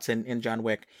headshots in John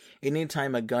Wick.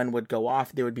 Anytime a gun would go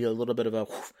off, there would be a little bit of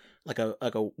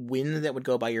a wind that would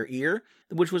go by your ear,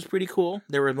 which was pretty cool.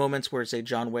 There were moments where, say,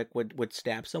 John Wick would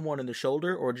stab someone in the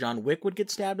shoulder, or John Wick would get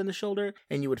stabbed in the shoulder,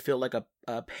 and you would feel like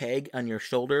a peg on your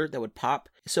shoulder that would pop.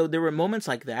 So there were moments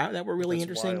like that were really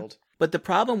interesting. Wild. But the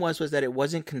problem was that it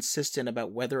wasn't consistent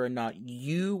about whether or not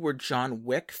you were John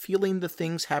Wick feeling the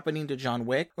things happening to John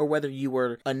Wick, or whether you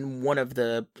were one of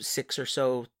the 6 or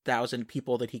so thousand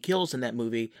people that he kills in that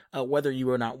movie, whether you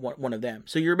were not one of them.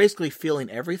 So you're basically feeling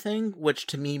everything, which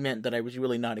to me meant that I was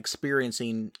really not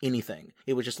experiencing anything.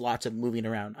 It was just lots of moving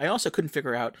around. I also couldn't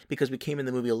figure out, because we came in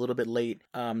the movie a little bit late,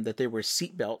 that there were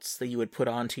seat belts that you would put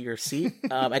onto your seat.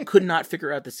 I could not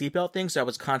figure out the seatbelt thing, so I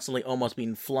was constantly almost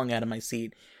being flung out of my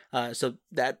seat. So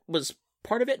that was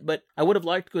part of it, but I would have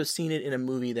liked to have seen it in a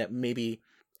movie that maybe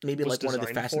like one of the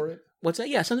Fast. What's that?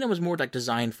 Yeah, something that was more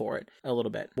designed for it a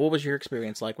little bit. What was your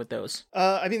experience like with those?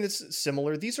 I mean, it's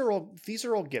similar. These are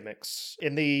all gimmicks,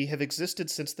 and they have existed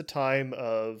since the time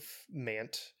of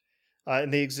Mant.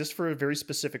 And they exist for a very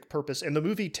specific purpose, and the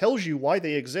movie tells you why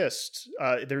they exist.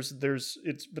 But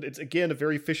it's again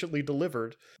very efficiently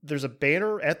delivered. There's a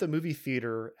banner at the movie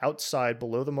theater outside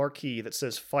below the marquee that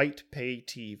says "Fight Pay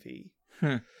TV."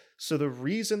 So the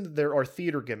reason that there are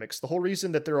theater gimmicks, the whole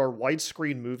reason that there are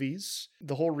widescreen movies,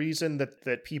 the whole reason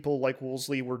that people like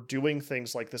Woolsey were doing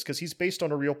things like this, because he's based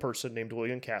on a real person named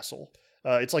William Castle.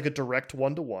 It's like a direct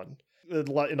one-to-one.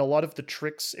 In a lot of the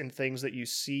tricks and things that you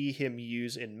see him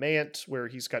use in Mant, where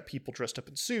he's got people dressed up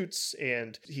in suits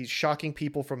and he's shocking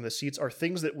people from the seats, are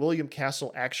things that William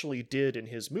Castle actually did in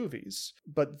his movies.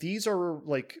 But these are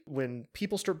when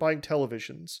people start buying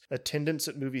televisions, attendance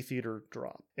at movie theater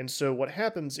drop. And so what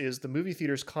happens is the movie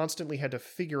theaters constantly had to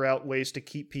figure out ways to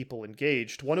keep people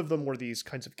engaged. One of them were these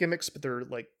kinds of gimmicks, but they're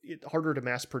harder to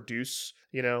mass produce,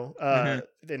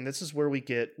 And this is where we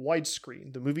get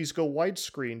widescreen. The movies go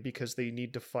widescreen because they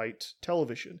need to fight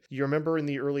television. You remember in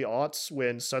the early aughts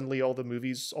when suddenly all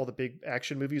the big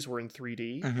action movies were in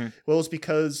 3D? Well, it's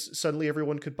because suddenly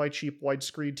everyone could buy cheap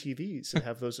widescreen TVs and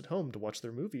have those at home to watch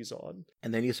their movies on.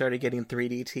 And then you started getting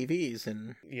 3D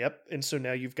TVs Yep. And so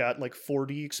now you've got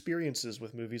 4D experiences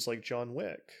with movies like John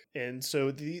Wick. And so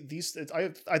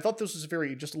I thought this was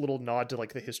just a little nod to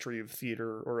the history of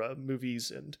theater or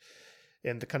movies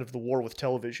and the kind of the war with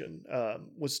television,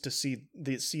 was to see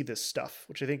this stuff,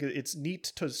 which I think it's neat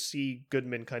to see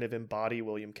Goodman kind of embody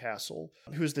William Castle,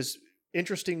 who's this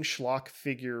interesting schlock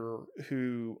figure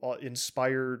who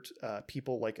inspired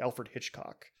people like Alfred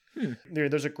Hitchcock.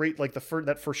 There's a great,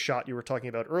 that first shot you were talking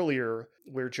about earlier,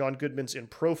 where John Goodman's in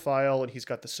profile and he's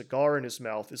got the cigar in his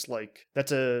mouth, is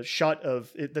that's a shot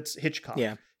of it. That's Hitchcock.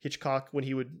 Yeah. Hitchcock, when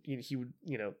he would,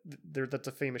 that's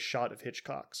a famous shot of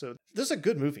Hitchcock. So this is a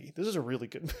good movie. This is a really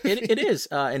good movie. It is.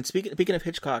 And speaking of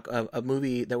Hitchcock, a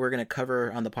movie that we're going to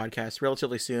cover on the podcast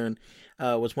relatively soon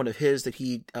was one of his that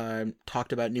he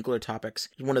talked about nuclear topics.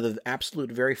 One of the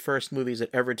absolute very first movies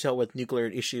that ever dealt with nuclear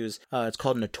issues. It's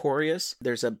called Notorious.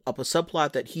 There's a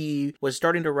subplot that he was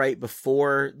starting to write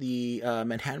before the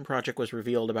Manhattan Project was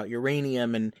revealed about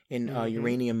uranium and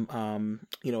uranium,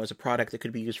 as a product that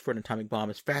could be used for an atomic bomb.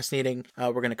 It's fascinating.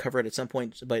 We're going to cover it at some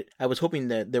point, but I was hoping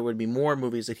that there would be more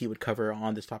movies that he would cover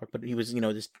on this topic, but he was,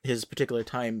 his particular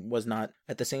time was not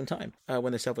at the same time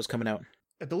when this stuff was coming out.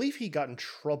 I believe he got in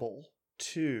trouble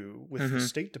too with the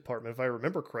State Department, if I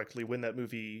remember correctly, when that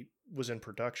movie was in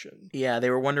production. Yeah, they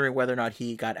were wondering whether or not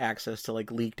he got access to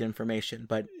like leaked information,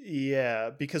 but yeah,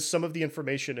 because some of the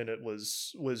information in it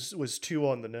was too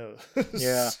on the nose.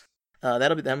 Yeah.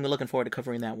 I'm looking forward to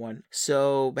covering that one.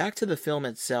 So back to the film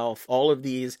itself, all of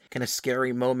these kind of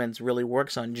scary moments really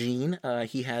works on Gene.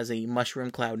 He has a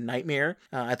mushroom cloud nightmare.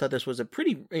 I thought this was a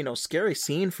pretty, scary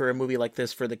scene for a movie like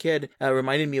this for the kid.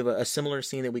 Reminded me of a similar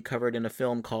scene that we covered in a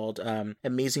film called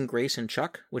Amazing Grace and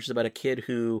Chuck, which is about a kid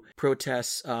who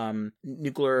protests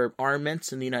nuclear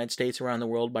armaments in the United States around the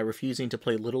world by refusing to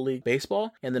play Little League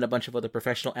baseball. And then a bunch of other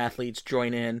professional athletes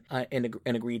join in and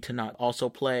agree to not also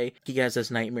play. He has this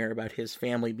nightmare about his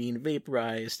family being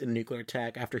vaporized in a nuclear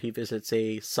attack after he visits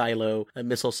a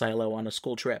missile silo on a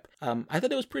school trip. I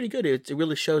thought it was pretty good. It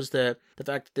really shows the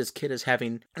fact that this kid is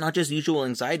having not just usual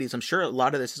anxieties. I'm sure a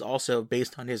lot of this is also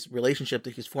based on his relationship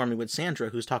that he's forming with Sandra,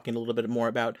 who's talking a little bit more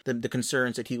about the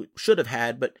concerns that he should have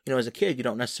had. But, as a kid, you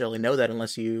don't necessarily know that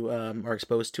unless you are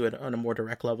exposed to it on a more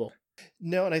direct level.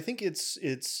 No, and I think it's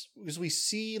because we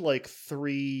see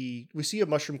a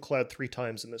mushroom cloud 3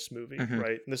 times in this movie,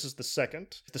 right? And this is the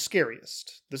second, the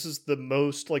scariest. This is the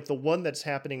most, like, the one that's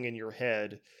happening in your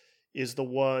head is the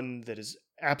one that is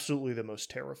absolutely the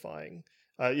most terrifying.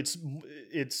 It's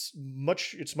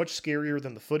much scarier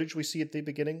than the footage we see at the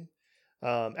beginning.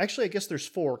 Actually, I guess there's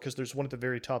 4 because there's one at the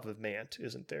very top of Mant,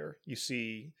 isn't there? You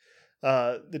see.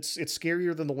 It's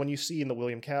scarier than the one you see in the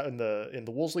in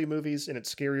the Woolsey movies, and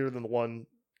it's scarier than the one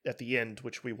at the end,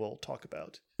 which we will talk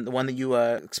about. The one that you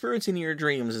experience in your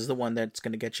dreams is the one that's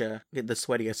going to get the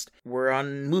sweatiest. We're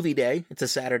on movie day. It's a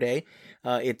Saturday.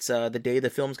 It's the day the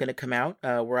film's going to come out.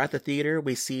 We're at the theater.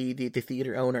 We see the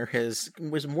theater owner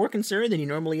was more concerned than he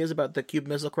normally is about the Cuban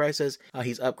Missile Crisis.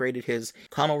 He's upgraded his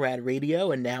Comrade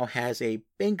radio and now has a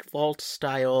bank vault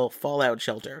style fallout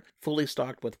shelter, fully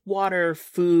stocked with water,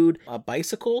 food, a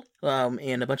bicycle,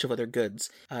 and a bunch of other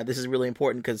goods. This is really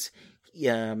important because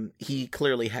he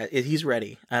clearly he's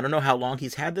ready. I don't know how long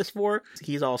he's had this for.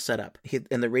 He's all set up.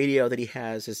 And the radio that he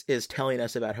has is telling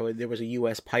us about how there was a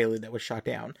U.S. pilot that was shot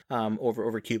down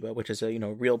over Cuba, which is a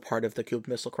real part of the Cuban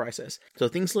Missile Crisis. So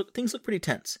things look pretty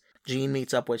tense. Gene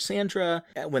meets up with Sandra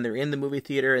when they're in the movie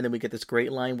theater, and then we get this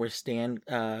great line where Stan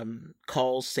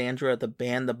calls Sandra the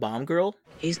Bomb Girl.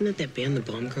 Isn't it that band, the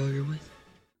Bomb Girl, you're with?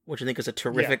 Which I think is a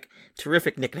terrific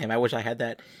nickname. I wish I had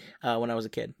that when I was a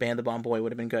kid. Band the Bomb Boy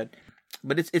would have been good.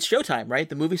 But it's showtime, right?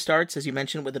 The movie starts, as you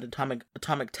mentioned, with an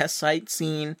atomic test site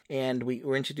scene, and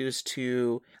we're introduced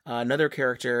to another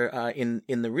character in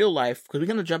the real life, because we're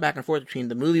going to jump back and forth between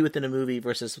the movie within a movie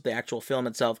versus the actual film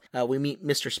itself. We meet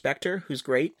Mr. Spector, who's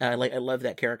great. I love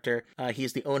that character.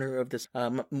 He's the owner of this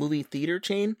movie theater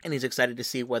chain, and he's excited to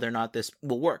see whether or not this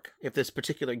will work. If this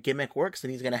particular gimmick works,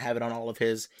 then he's going to have it on all of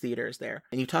his theaters there.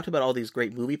 And you talked about all these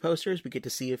great movie posters. We get to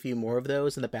see a few more of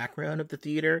those in the background of the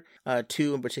theater,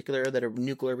 2 in particular that are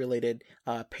nuclear related,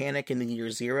 Panic in the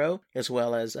Year Zero, as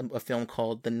well as a film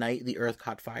called The Night the Earth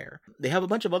Caught Fire. They have a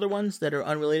bunch of other ones that are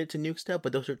unrelated to nuke stuff,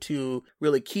 but those are 2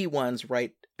 really key ones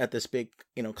right at this big,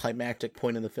 climactic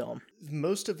point in the film.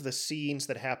 Most of the scenes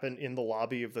that happen in the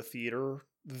lobby of the theater,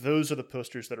 those are the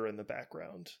posters that are in the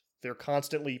background. They're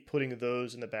constantly putting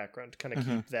those in the background to kind of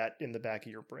keep that in the back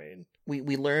of your brain. We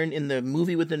learn in the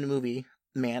movie within the movie,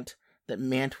 Mant, that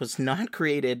Mant was not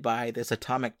created by this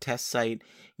atomic test site,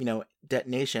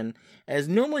 detonation, as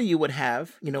normally you would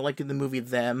have, like in the movie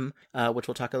Them, which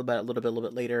we'll talk about a little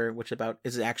bit later, which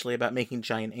is actually about making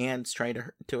giant ants trying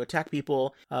to attack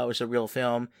people, which is a real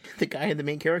film. The guy, the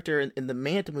main character in the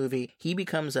Mant movie, he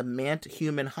becomes a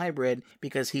Mant-human hybrid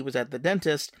because he was at the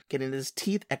dentist getting his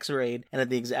teeth x-rayed, and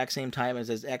at the exact same time as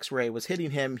his x-ray was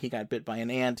hitting him, he got bit by an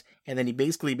ant, and then he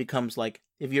basically becomes like,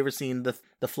 have you ever seen the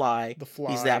Fly? The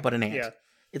Fly. He's that but an ant. Yeah.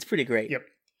 It's pretty great. Yep.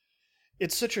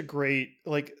 It's such a great,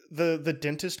 the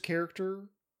dentist character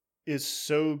is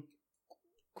so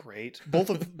great. Both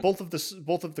of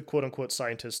the quote unquote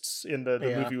scientists in the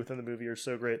movie within the movie are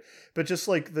so great. But just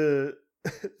like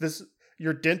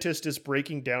your dentist is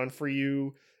breaking down for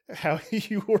you how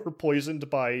you were poisoned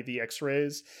by the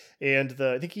x-rays, and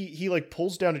I think he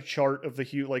pulls down a chart of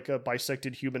a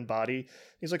bisected human body.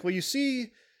 He's like, well, you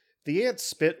see, the ant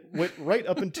spit went right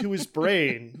up into his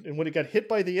brain, and when it got hit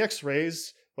by the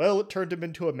x-rays, well, it turned him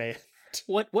into a man.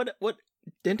 What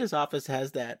dentist office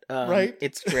has that? Right?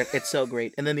 It's so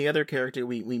great. And then the other character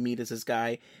we meet is this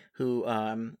guy who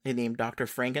they named Dr.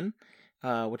 Franken,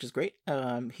 which is great.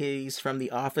 He's from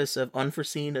the Office of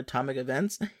Unforeseen Atomic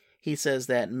Events. He says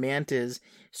that Mant is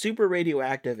super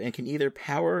radioactive and can either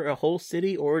power a whole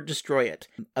city or destroy it.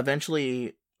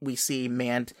 Eventually, we see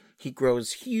Mant he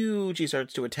grows huge, he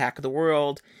starts to attack the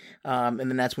world, and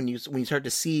then that's when you start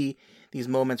to see these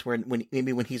moments when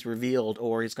he's revealed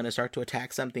or he's going to start to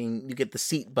attack something. You get the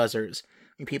seat buzzers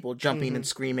and people jumping and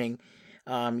screaming.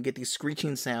 You get these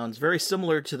screeching sounds, very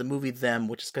similar to the movie Them,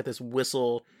 which has got this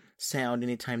whistle sound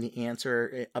anytime the ants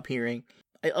are appearing.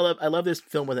 I love this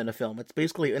film within a film. It's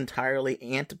basically entirely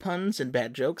ant puns and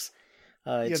bad jokes.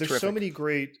 There's terrific. So many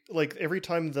great, like every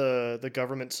time the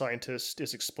government scientist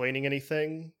is explaining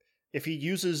anything, if he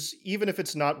uses, even if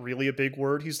it's not really a big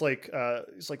word, he's like,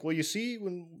 well, you see,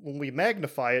 when we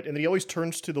magnify it, and then he always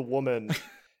turns to the woman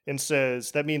and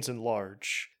says, that means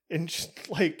enlarge. And just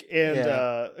like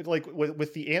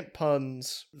with the ant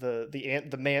puns,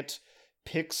 the mant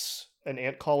picks an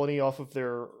ant colony off of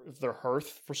their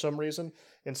hearth for some reason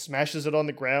and smashes it on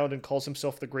the ground and calls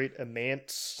himself the great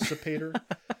emancipator.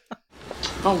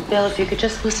 Oh, Bill, if you could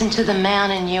just listen to the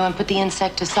man in you and put the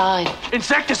insect aside.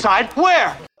 Insecticide?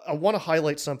 Where? I want to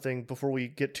highlight something before we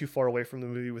get too far away from the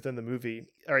movie within the movie.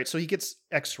 All right, so he gets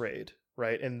X-rayed,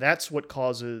 right? And that's what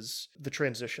causes the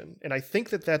transition. And I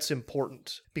think that that's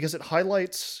important because it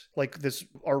highlights like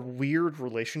our weird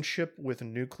relationship with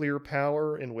nuclear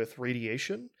power and with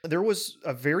radiation. There was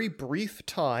a very brief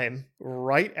time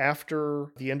right after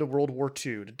the end of World War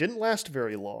II. It didn't last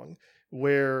very long,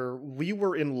 where we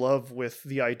were in love with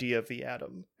the idea of the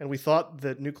atom. And we thought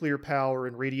that nuclear power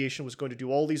and radiation was going to do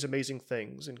all these amazing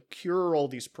things and cure all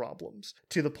these problems,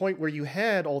 to the point where you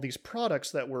had all these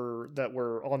products that were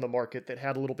on the market that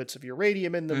had little bits of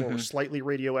uranium in them or were slightly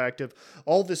radioactive,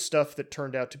 all this stuff that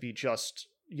turned out to be just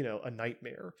a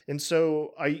nightmare. And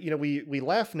so we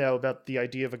laugh now about the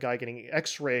idea of a guy getting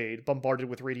X-rayed, bombarded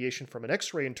with radiation from an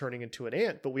X-ray and turning into an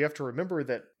ant. But we have to remember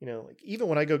that, even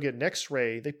when I go get an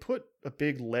X-ray, they put a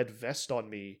big lead vest on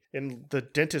me and the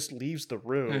dentist leaves the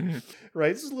room,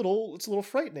 right? It's a little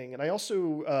frightening. And I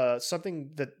also,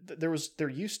 something that there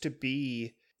used to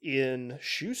be in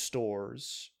shoe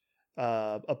stores,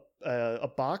 a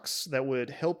box that would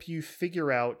help you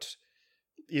figure out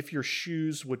if your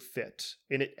shoes would fit,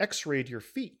 and it X-rayed your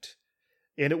feet.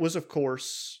 And it was, of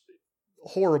course,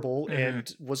 horrible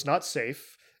and was not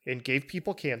safe and gave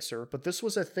people cancer, but this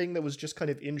was a thing that was just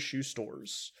kind of in shoe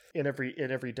stores in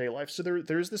everyday life. So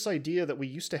there's this idea that we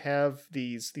used to have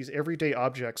these everyday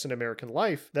objects in American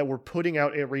life that were putting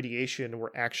out radiation and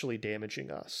were actually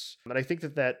damaging us. And I think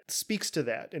that speaks to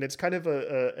that. And it's kind of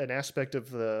an aspect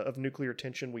of nuclear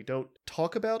tension we don't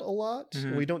talk about a lot,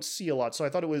 and we don't see a lot. So I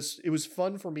thought it was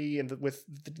fun for me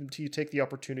to take the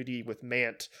opportunity with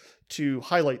Mant to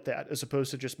highlight that, as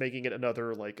opposed to just making it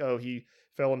another like, oh, he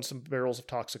fell in some barrels of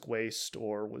toxic waste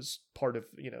or was part of,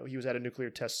 he was at a nuclear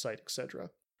test site, etc.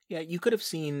 Yeah, you could have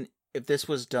seen if this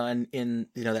was done in,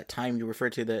 that time you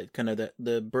referred to, the kind of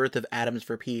the birth of Atoms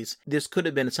for Peace, this could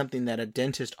have been something that a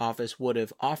dentist office would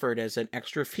have offered as an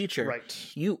extra feature.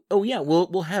 Right.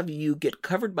 We'll have you get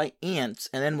covered by ants,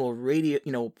 and then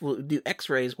we'll do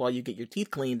X-rays while you get your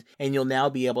teeth cleaned, and you'll now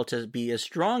be able to be as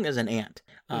strong as an ant.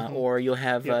 Or you'll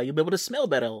have you'll be able to smell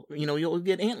better. You'll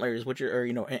get antlers, which are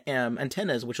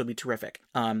antennas, which will be terrific.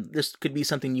 This could be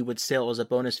something you would sell as a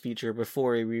bonus feature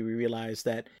before we realize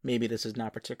that maybe this is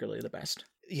not particularly the best.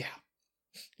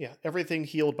 Yeah, everything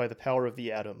healed by the power of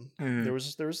the atom.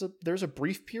 There's a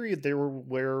brief period there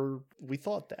where we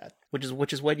thought that,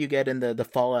 which is what you get in the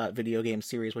Fallout video game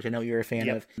series, which I know you're a fan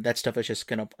of. That stuff is just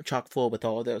kind of chock full with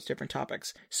all of those different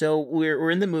topics. So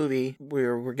we're in the movie,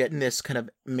 we're getting this kind of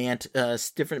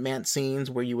different Mant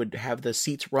scenes where you would have the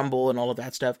seats rumble and all of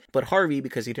that stuff. But Harvey,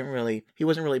 because he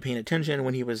wasn't really paying attention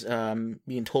when he was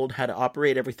being told how to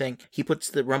operate everything, he puts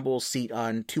the rumble seat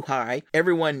on too high.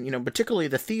 Everyone, particularly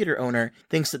the theater owner,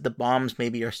 thinks that the bombs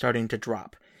maybe are starting to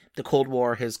drop. The Cold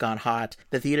War has gone hot.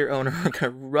 The theater owner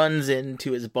runs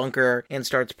into his bunker and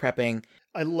starts prepping.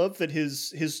 I love that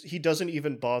he doesn't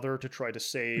even bother to try to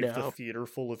save the theater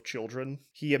full of children.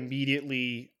 He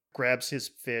immediately grabs his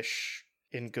fish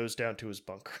and goes down to his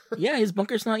bunker. Yeah, his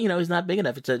bunker's not, he's not big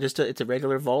enough. It's a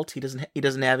regular vault. He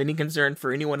doesn't have any concern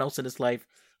for anyone else in his life.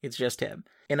 It's just him.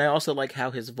 And I also like how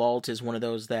his vault is one of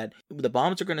those that the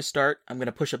bombs are going to start. I'm going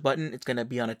to push a button. It's going to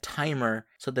be on a timer.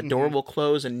 So the door will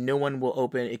close and no one will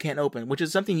open. It can't open, which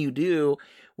is something you do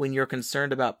when you're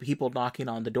concerned about people knocking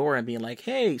on the door and being like,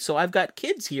 hey, so I've got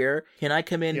kids here. Can I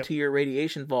come into your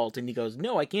radiation vault? And he goes,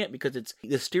 no, I can't, because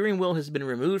the steering wheel has been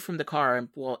removed from the car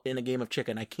in a game of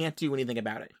chicken. I can't do anything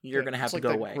about it. You're going to have to go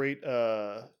away. Great,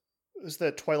 there's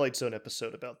that Twilight Zone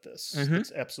episode about this.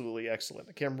 It's absolutely excellent.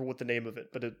 I can't remember what the name of it,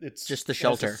 but it's just The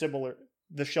Shelter.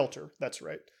 The Shelter, that's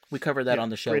right. We covered that on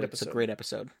the show. Great It's a episode. great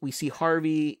episode. We see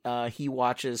Harvey. He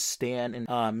watches Stan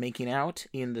and making out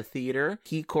in the theater.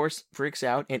 He, of course, freaks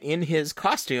out, and in his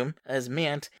costume as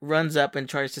Mant, runs up and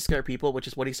tries to scare people, which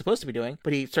is what he's supposed to be doing.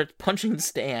 But he starts punching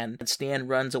Stan, and Stan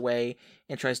runs away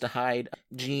and tries to hide.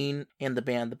 Jean and the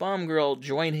band The Bomb Girl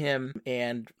join him,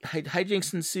 and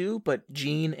hijinks ensue, but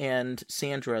Jean and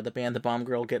Sandra, the band The Bomb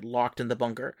Girl, get locked in the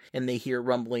bunker, and they hear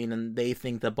rumbling, and they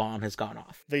think the bomb has gone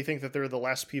off. They think that they're the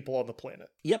last people on the planet.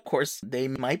 Yep, of course, they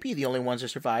might be the only ones to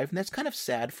survive, and that's kind of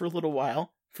sad for a little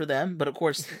while for them, but of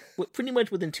course, pretty much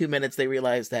within 2 minutes, they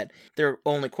realize that their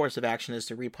only course of action is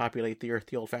to repopulate the Earth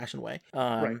the old-fashioned way.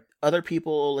 Right. Other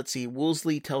people, let's see,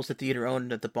 Woolsey tells the theater owner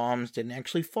that the bombs didn't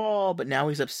actually fall, but now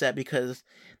he's upset because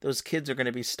those kids are going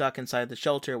to be stuck inside the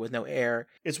shelter with no air.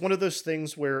 It's one of those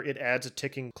things where it adds a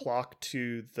ticking clock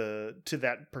to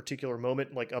that particular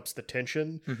moment, like ups the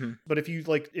tension. Mm-hmm. But if you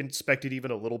like inspect it even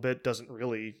a little bit, doesn't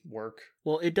really work.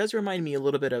 Well, it does remind me a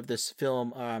little bit of this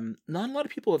film. Not a lot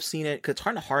of people have seen it because it's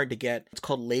kind of hard to get. It's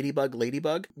called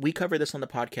Ladybug. We covered this on the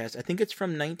podcast. I think it's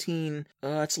from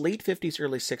it's late 50s,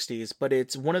 early 60s, but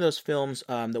it's one of those films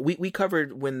that we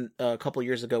covered when a couple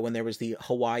years ago when there was the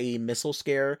Hawaii missile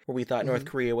scare, where we thought North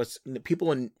Korea was,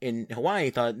 people in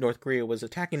Hawaii thought North Korea was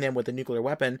attacking them with a nuclear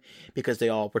weapon because they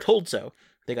all were told so.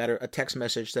 They got a text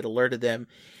message that alerted them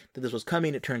that this was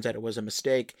coming. It turns out it was a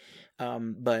mistake.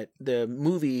 But the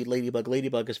movie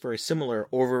Ladybug is very similar.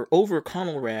 Over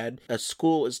Conelrad, a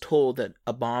school is told that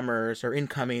bombers are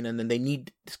incoming, and then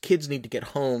kids need to get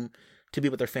home to be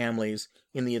with their families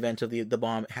in the event of the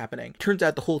bomb happening. Turns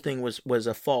out the whole thing was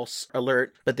a false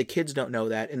alert, but the kids don't know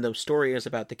that. And the story is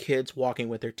about the kids walking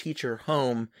with their teacher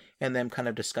home and them kind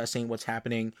of discussing what's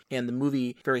happening. And the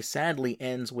movie very sadly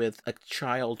ends with a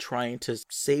child trying to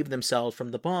save themselves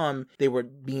from the bomb. They were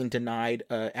being denied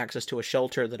access to a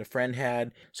shelter that a friend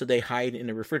had, so they hide in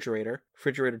a refrigerator.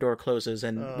 Refrigerator door closes,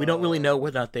 and we don't really know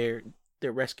whether or not they're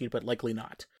rescued, but likely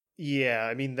not. Yeah,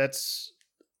 I mean, that's...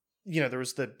 there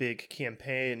was the big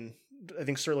campaign, I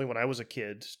think certainly when I was a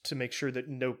kid, to make sure that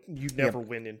you never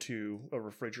went into a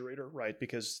refrigerator, right?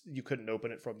 Because you couldn't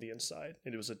open it from the inside,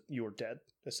 and you were dead,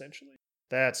 essentially.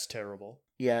 That's terrible.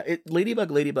 Yeah,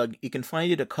 Ladybug, you can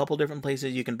find it a couple different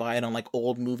places. You can buy it on like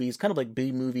old movies, kind of like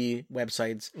B-movie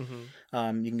websites.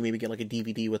 Mm-hmm. You can maybe get like a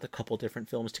DVD with a couple different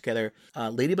films together.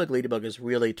 Ladybug is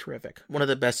really terrific. One of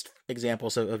the best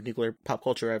examples of nuclear pop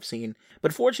culture I've seen.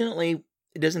 But fortunately,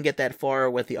 it doesn't get that far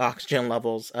with the oxygen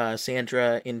levels.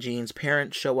 Sandra and Jean's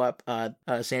parents show up.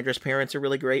 Sandra's parents are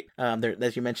really great.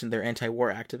 As you mentioned, they're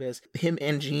anti-war activists. Him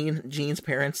and Jean's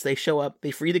parents, they show up.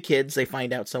 They free the kids. They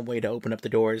find out some way to open up the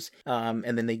doors.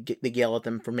 And then they yell at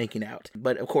them for making out.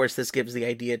 But of course, this gives the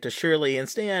idea to Shirley and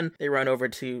Stan. They run over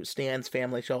to Stan's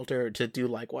family shelter to do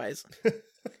likewise.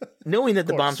 Knowing that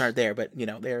the bombs aren't there, but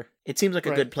it seems like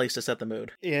a good place to set the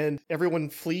mood. And everyone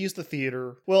flees the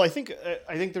theater. Well, I think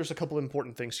there's a couple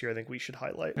important things here I think we should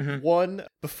highlight. Mm-hmm. One,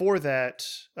 before that,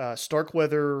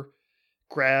 Starkweather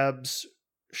grabs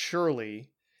Shirley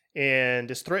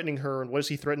and is threatening her. And what does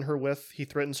he threaten her with? He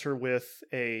threatens her with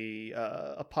a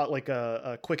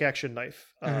quick action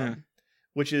knife,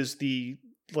 which is the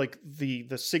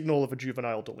signal of a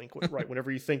juvenile delinquent, right? Whenever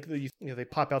you think that they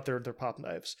pop out their pop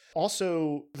knives.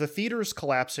 Also, the theater's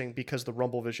collapsing because the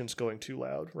rumble vision's going too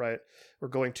loud, right? Or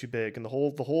going too big, and the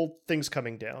whole thing's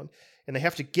coming down. And they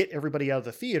have to get everybody out of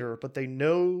the theater, but they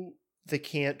know they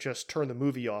can't just turn the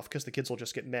movie off because the kids will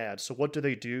just get mad. So what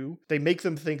do? They make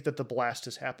them think that the blast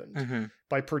has happened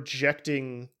by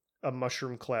projecting a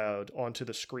mushroom cloud onto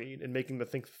the screen and making them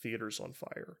think the theater's on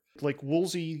fire. Like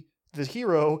Woolsey, the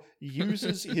hero,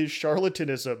 uses his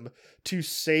charlatanism to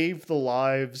save the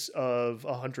lives of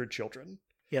 100 children.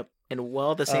 Yep. And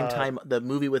while at the same time, the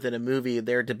movie within a movie,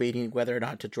 they're debating whether or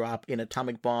not to drop an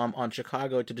atomic bomb on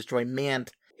Chicago to destroy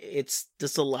Mant. It's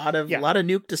just a lot of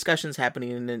nuke discussions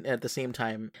happening at the same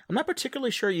time. I'm not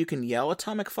particularly sure you can yell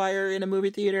atomic fire in a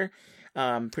movie theater.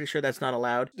 Pretty sure that's not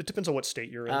allowed. It depends on what state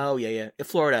you're in. Oh, yeah.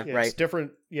 Florida, right. It's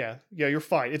different. Yeah, you're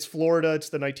fine. It's Florida. It's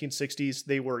the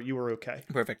 1960s. You were okay.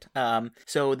 Perfect.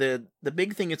 So the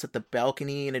big thing is that the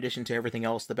balcony, in addition to everything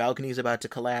else, the balcony is about to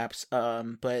collapse.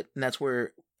 But that's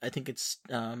where I think it's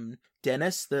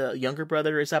Dennis, the younger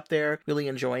brother, is up there really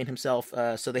enjoying himself.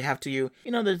 So they have to,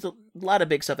 there's a lot of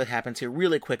big stuff that happens here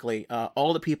really quickly.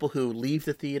 All the people who leave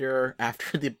the theater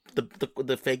after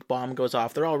the fake bomb goes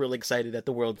off, they're all really excited that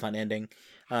the world's not ending,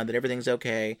 that everything's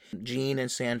okay. Jean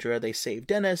and Sandra, they save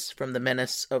Dennis from the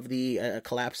menace of the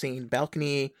collapsing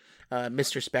balcony.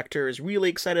 Mr. Spector is really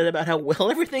excited about how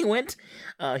well everything went.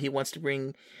 He wants to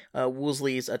bring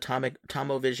Woolsey's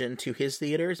Tomovision to his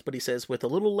theaters, but he says with a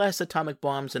little less atomic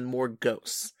bombs and more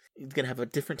ghosts. He's going to have a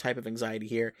different type of anxiety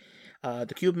here.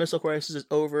 The Cuban Missile Crisis is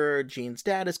over. Gene's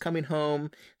dad is coming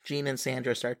home. Gene and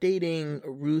Sandra start dating.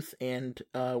 Ruth and,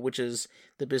 which is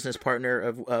the business partner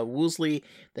of Woosley,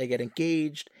 they get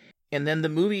engaged. And then the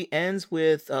movie ends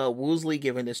with Woosley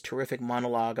giving this terrific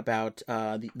monologue about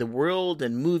the world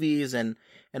and movies and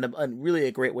really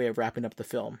a great way of wrapping up the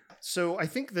film. So I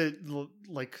think that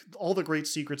like all the great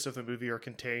secrets of the movie are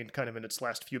contained kind of in its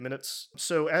last few minutes.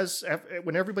 So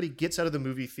when everybody gets out of the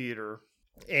movie theater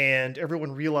and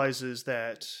everyone realizes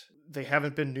that they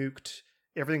haven't been nuked,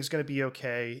 everything's going to be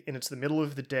okay, and it's the middle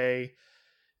of the day,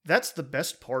 that's the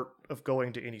best part of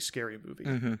going to any scary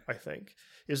movie, I think,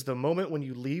 is the moment when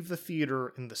you leave the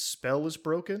theater and the spell is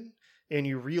broken and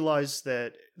you realize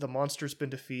that the monster's been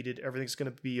defeated, everything's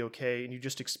going to be okay, and you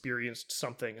just experienced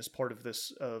something as part of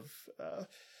this,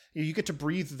 you get to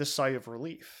breathe this sigh of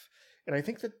relief. And I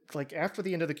think that, like, after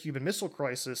the end of the Cuban Missile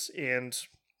Crisis and,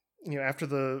 you know, after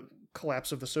the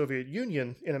collapse of the Soviet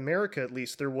Union, in America at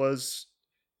least, there was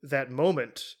that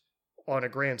moment on a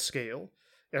grand scale.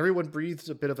 Everyone breathes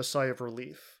a bit of a sigh of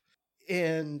relief.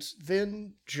 And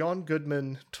then John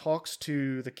Goodman talks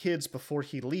to the kids before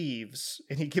he leaves,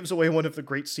 and he gives away one of the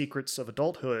great secrets of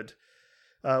adulthood,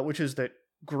 which is that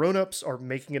grown-ups are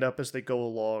making it up as they go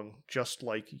along, just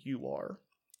like you are.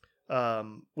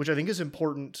 Which I think is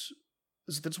important.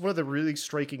 That's one of the really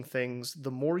striking things.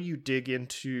 The more you dig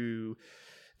into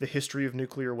the history of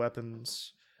nuclear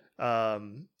weapons,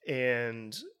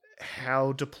 and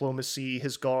how diplomacy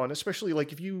has gone, especially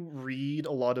like if you read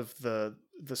a lot of the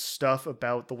stuff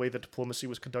about the way that diplomacy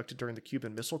was conducted during the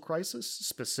Cuban Missile Crisis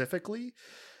specifically,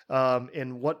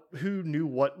 and who knew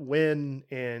what when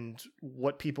and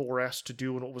what people were asked to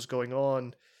do and what was going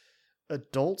on,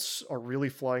 adults are really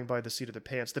flying by the seat of their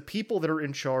pants. The people that are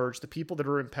in charge, the people that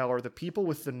are in power, the people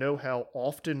with the know-how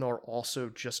often are also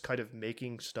just kind of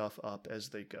making stuff up as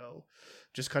they go.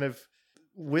 Just kind of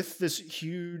with this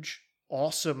huge,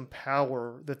 awesome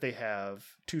power that they have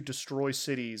to destroy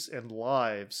cities and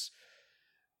lives,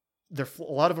 a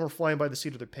lot of them are flying by the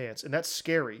seat of their pants, and that's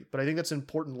scary, but I think that's an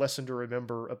important lesson to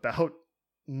remember about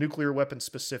nuclear weapons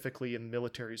specifically and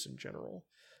militaries in general.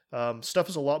 Stuff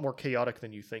is a lot more chaotic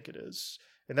than you think it is.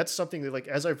 And that's something that, like,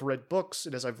 as I've read books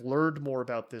and as I've learned more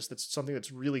about this, that's something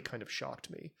that's really kind of shocked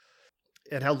me.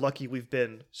 And how lucky we've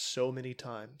been so many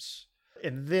times.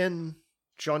 And then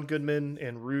John Goodman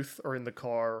and Ruth are in the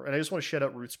car, and I just want to shout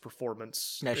out Ruth's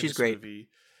performance. Yeah, she's great. Movie.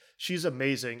 She's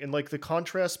amazing. And like the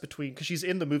contrast between, because she's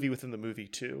in the movie within the movie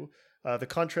too. The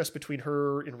contrast between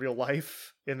her in real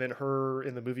life and then her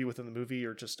in the movie within the movie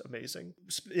are just amazing.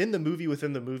 In the movie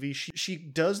within the movie, she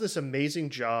does this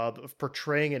amazing job of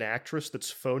portraying an actress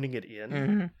that's phoning it in.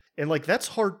 Mm-hmm. And like, that's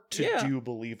hard to do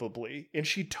believably. And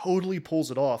she totally pulls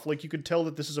it off. Like, you could tell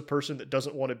that this is a person that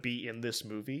doesn't want to be in this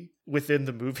movie within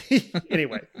the movie.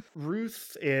 Anyway,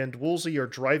 Ruth and Woolsey are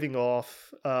driving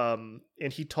off. And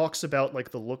he talks about like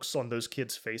the looks on those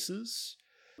kids' faces.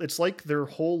 It's like their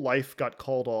whole life got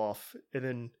called off and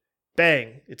then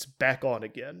bang, it's back on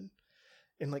again.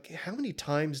 And like, how many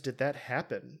times did that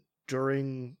happen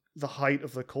during the height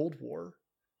of the Cold War?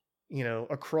 You know,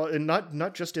 across, and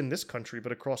not just in this country,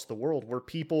 but across the world, where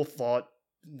people thought,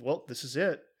 well, this is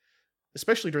it.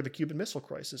 Especially during the Cuban Missile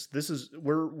Crisis,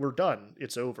 we're done.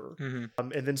 It's over.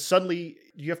 Mm-hmm. And then suddenly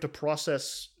you have to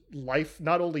process life,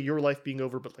 not only your life being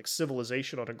over, but like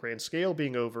civilization on a grand scale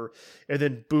being over. And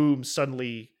then boom,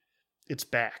 suddenly it's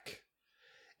back.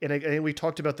 And we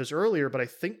talked about this earlier, but I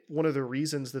think one of the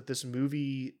reasons that this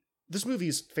movie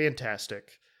is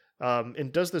fantastic.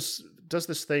 And does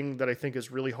this thing that I think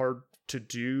is really hard to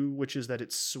do, which is that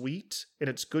it's sweet and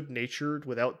it's good-natured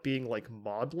without being like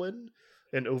maudlin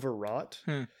and overwrought,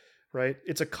 right?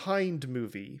 It's a kind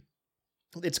movie.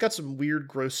 It's got some weird,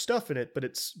 gross stuff in it, but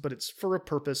it's for a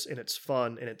purpose and it's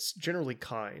fun and it's generally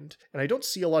kind. And I don't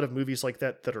see a lot of movies like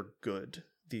that that are good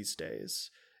these days.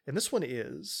 And this one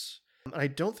is. I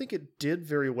don't think it did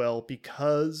very well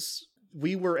because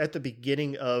we were at the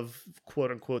beginning of,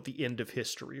 quote unquote, the end of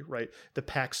history, right? The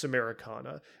Pax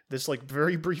Americana, this like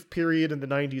very brief period in the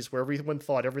 90s where everyone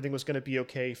thought everything was going to be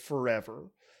okay forever.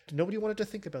 Nobody wanted to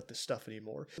think about this stuff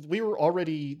anymore. We were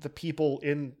already, the people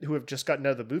who have just gotten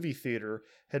out of the movie theater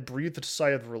had breathed a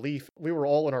sigh of relief. We were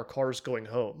all in our cars going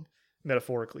home,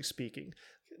 metaphorically speaking.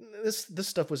 This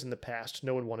stuff was in the past.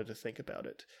 No one wanted to think about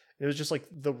it. It was just like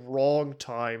the wrong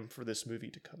time for this movie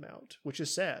to come out, which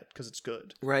is sad because it's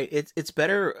good. Right. It's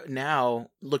better now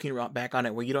looking back on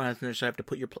it where you don't necessarily have to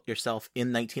put yourself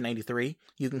in 1993.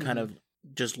 You can kind of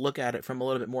just look at it from a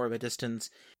little bit more of a distance,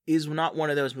 is not one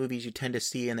of those movies you tend to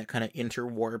see in that kind of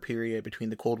interwar period between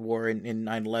the Cold War and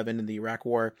 9/11 and the Iraq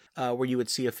War, where you would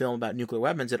see a film about nuclear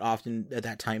weapons. It often at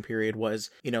that time period was,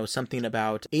 something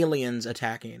about aliens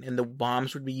attacking, and the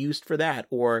bombs would be used for that,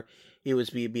 or it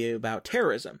would be about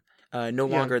terrorism. No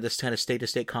longer this kind of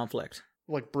state-to-state conflict.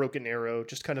 Like Broken Arrow,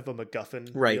 just kind of a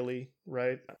MacGuffin, right. Really,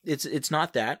 right? It's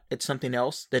not that. It's something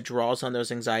else that draws on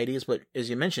those anxieties, but as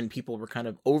you mentioned, people were kind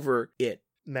of over it.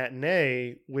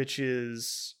 Matinee, which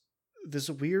is this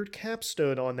weird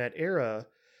capstone on that era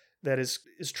that is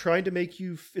trying to make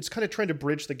you, it's kind of trying to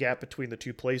bridge the gap between the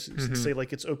two places and say,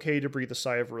 like, it's okay to breathe a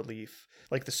sigh of relief.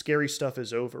 Like, the scary stuff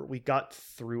is over. We got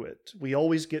through it. We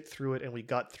always get through it, and we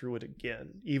got through it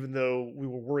again. Even though we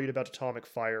were worried about atomic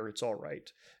fire, it's all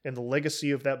right. And the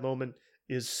legacy of that moment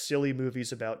is silly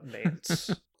movies about Nance.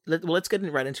 Let's get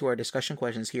right into our discussion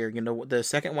questions here. The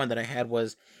second one that I had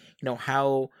was,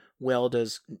 how well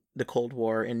does the Cold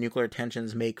War and nuclear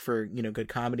tensions make for, good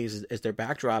comedies as their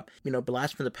backdrop?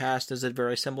 Blast from the Past is a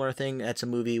very similar thing. That's a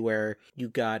movie where you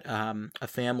got a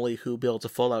family who builds a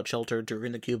fallout shelter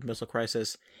during the Cuban Missile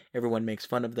Crisis. Everyone makes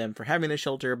fun of them for having the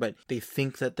shelter, but they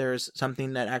think that there's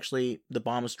something that actually the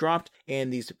bomb is dropped,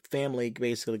 and these family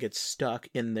basically gets stuck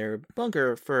in their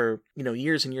bunker for,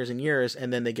 years and years and years,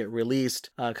 and then they get released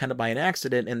kind of by an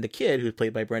accident, and the kid, who's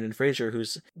played by Brendan Fraser,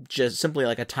 who's just simply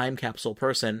like a time capsule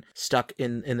person stuck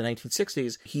in the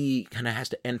 1960s, he kind of has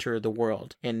to enter the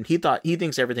world. And he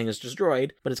thinks everything is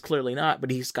destroyed, but it's clearly not,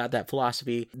 but he's got that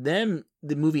philosophy. Then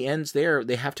the movie ends there.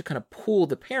 They have to kind of pull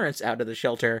the parents out of the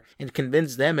shelter and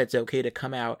convince them it's okay to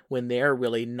come out when they're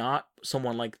really not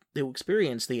someone like who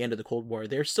experienced the end of the Cold War.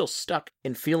 They're still stuck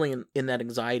and feeling in that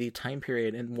anxiety time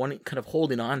period and wanting, kind of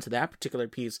holding on to that particular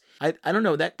piece. I don't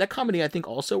know, that comedy I think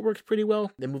also works pretty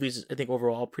well. The movie's, I think,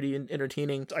 overall pretty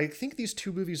entertaining. I think these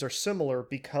two movies are similar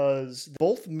because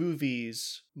both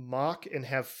movies mock and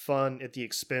have fun at the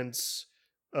expense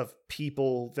of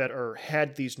people that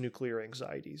had these nuclear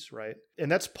anxieties, right? And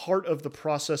that's part of the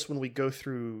process when we go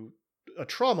through a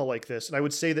trauma like this. And I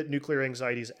would say that nuclear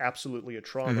anxiety is absolutely a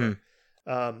trauma.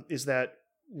 Is that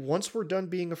once we're done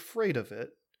being afraid of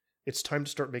it, it's time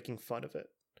to start making fun of it.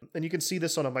 And you can see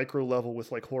this on a micro level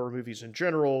with like horror movies in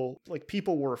general. Like,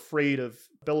 people were afraid of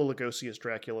Bela Lugosi as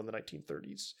Dracula in the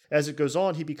 1930s. As it goes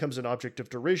on, he becomes an object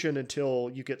of derision until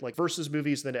you get like Versus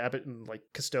movies, then Abbott and like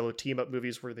Costello team up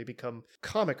movies where they become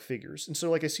comic figures. And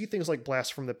so like I see things like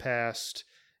Blast from the Past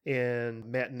and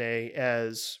Matinee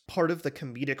as part of the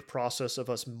comedic process of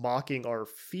us mocking our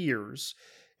fears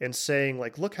and saying,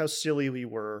 like, look how silly we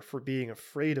were for being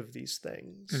afraid of these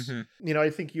things. I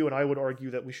think you and I would argue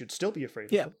that we should still be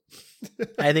afraid of them.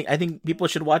 I think people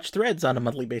should watch Threads on a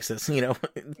monthly basis. Right?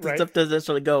 Stuff doesn't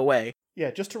necessarily go away.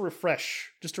 Yeah, just to refresh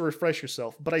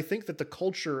yourself. But I think that the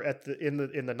culture in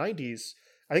the 90s,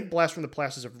 I think Blast from the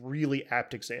Past is a really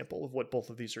apt example of what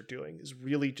both of these are doing, is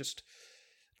really just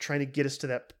trying to get us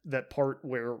to that part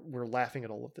where we're laughing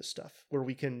at all of this stuff, where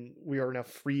we are now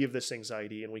free of this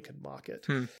anxiety and we can mock it.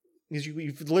 Because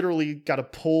you've literally got to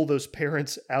pull those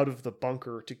parents out of the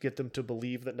bunker to get them to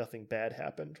believe that nothing bad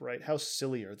happened, right? How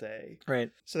silly are they?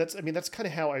 Right. So that's kind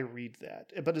of how I read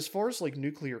that. But as far as like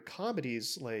nuclear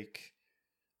comedies, like,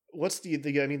 what's the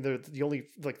only,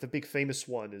 like, the big famous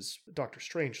one is Dr.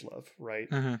 Strangelove, right?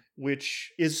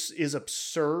 Which is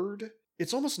absurd.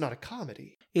 It's almost not a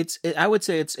comedy. I would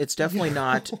say it's definitely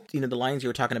not, the lines you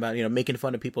were talking about, making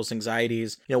fun of people's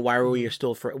anxieties. Why were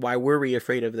we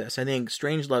afraid of this? I think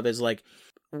Strangelove is like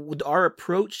our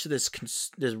approach to this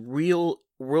real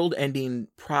world-ending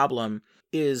problem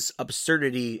is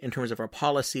absurdity in terms of our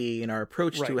policy and our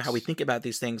approach to how we think about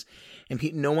these things. And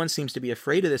no one seems to be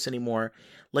afraid of this anymore.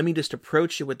 Let me just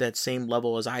approach it with that same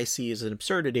level as I see as an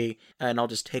absurdity, and I'll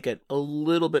just take it a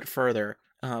little bit further,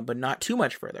 but not too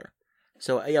much further.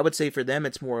 So I would say for them,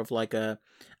 it's more of like an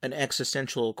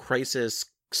existential crisis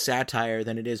satire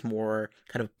than it is more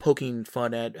kind of poking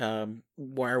fun at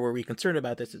why were we concerned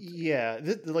about this? Yeah,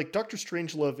 like Dr.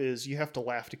 Strangelove is you have to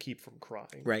laugh to keep from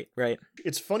crying. Right.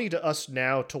 It's funny to us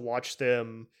now to watch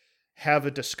them have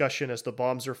a discussion as the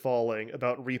bombs are falling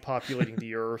about repopulating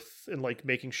the earth and like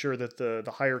making sure that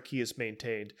the hierarchy is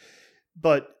maintained.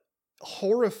 But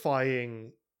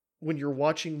horrifying when you're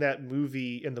watching that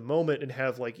movie in the moment and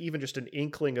have like even just an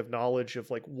inkling of knowledge of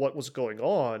like what was going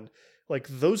on, like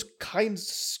those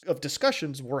kinds of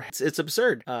discussions were... It's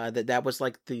absurd that was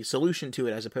like the solution to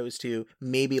it, as opposed to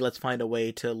maybe let's find a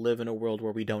way to live in a world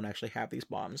where we don't actually have these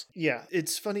bombs. Yeah,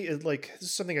 it's funny. Like, this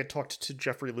is something I talked to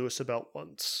Jeffrey Lewis about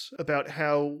once, about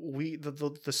how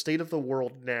the state of the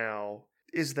world now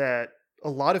is that a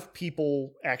lot of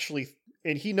people actually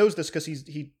And he knows this because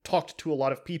he talked to a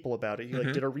lot of people about it. He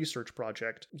did a research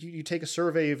project. You take a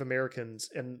survey of Americans,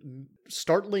 and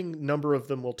startling number of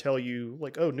them will tell you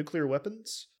like, "Oh, nuclear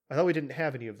weapons? I thought we didn't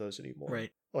have any of those anymore."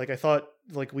 Right. Like I thought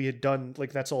like we had done,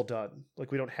 like that's all done.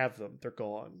 Like we don't have them. They're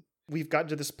gone. We've gotten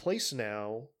to this place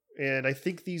now, and I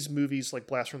think these movies like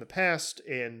Blast from the Past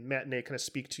and Matinee kind of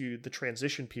speak to the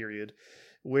transition period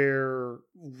where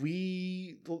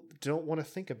we don't want to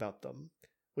think about them.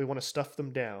 We want to stuff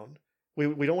them down. We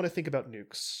don't want to think about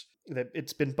nukes. That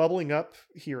it's been bubbling up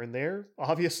here and there,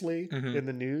 obviously, in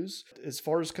the news. As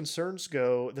far as concerns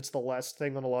go, that's the last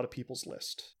thing on a lot of people's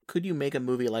list. Could you make a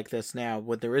movie like this now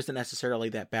when there isn't necessarily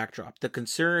that backdrop? The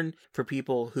concern for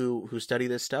people who study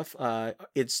this stuff,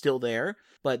 it's still there,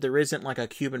 but there isn't like a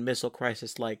Cuban Missile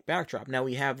Crisis like backdrop. Now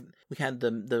we had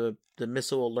the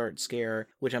missile alert scare,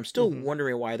 which I'm still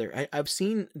wondering why I've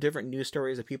seen different news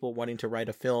stories of people wanting to write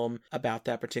a film about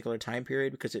that particular time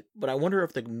period but I wonder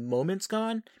if the moment's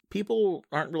gone. People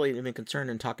aren't really even concerned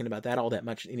in talking about that all that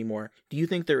much anymore. Do you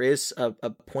think there is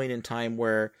a point in time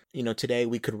where, today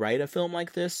we could write a film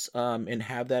like this and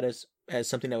have that as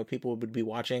something that people would be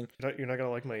watching? You're not going to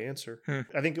like my answer.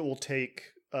 I think it will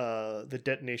take the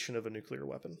detonation of a nuclear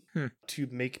weapon to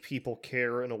make people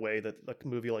care in a way that a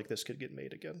movie like this could get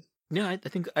made again. Yeah, I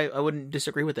think I wouldn't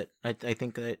disagree with it. I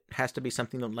think that it has to be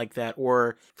something like that,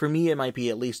 or for me, it might be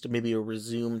at least maybe a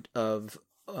resumed of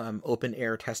open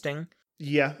air testing.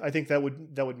 Yeah, I think that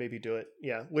would maybe do it.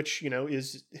 Yeah, which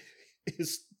is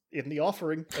in the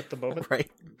offering at the moment. Right.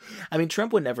 I mean,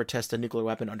 Trump would never test a nuclear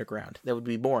weapon underground. That would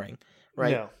be boring,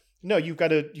 right? No, you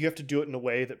have to do it in a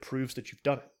way that proves that you've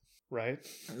done it, right?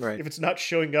 Right. If it's not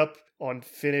showing up on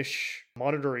Finnish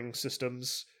monitoring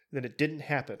systems, then it didn't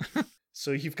happen.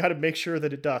 So you've got to make sure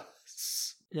that it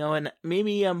does. And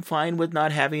maybe I'm fine with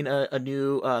not having a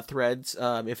new Threads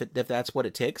if that's what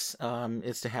it takes,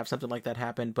 is to have something like that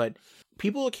happen. But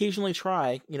people occasionally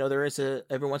try. There is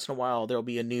every once in a while there'll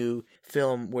be a new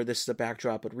film where this is a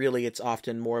backdrop, but really it's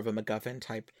often more of a MacGuffin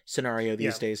type scenario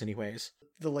these days, anyways.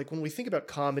 When we think about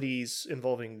comedies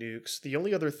involving nukes, the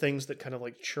only other things that kind of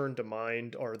like churn to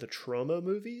mind are the trauma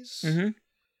movies.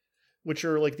 Which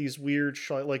are like these weird,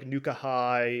 like Nuka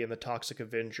High and The Toxic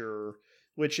Avenger,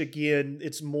 which again,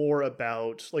 it's more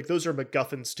about, like, those are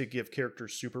MacGuffins to give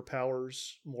characters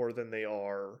superpowers more than they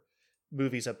are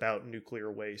movies about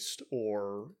nuclear waste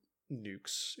or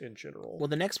nukes in general. Well,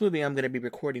 the next movie I'm going to be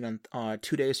recording on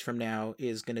 2 days from now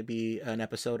is going to be an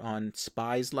episode on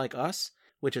Spies Like Us,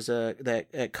 which is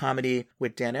a comedy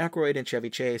with Dan Aykroyd and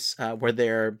Chevy Chase, where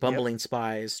they're bumbling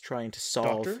spies trying to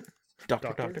solve...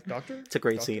 Doctor. It's a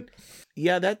great scene.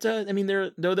 Yeah, that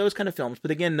they're those kind of films,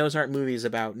 but again, those aren't movies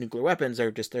about nuclear weapons.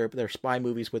 They're spy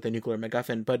movies with a nuclear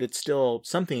MacGuffin, but it's still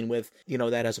something with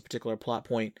that as a particular plot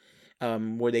point,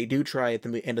 where they do try at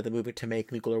the end of the movie to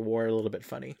make nuclear war a little bit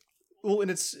funny. Well,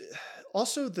 and it's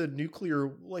also the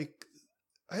nuclear, like,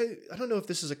 I don't know if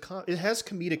this is it has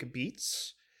comedic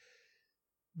beats,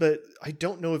 but I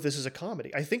don't know if this is a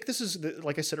comedy. I think this is,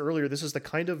 like I said earlier, this is the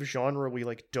kind of genre we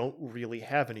like don't really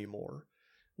have anymore,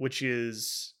 which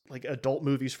is like adult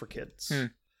movies for kids.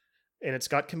 And it's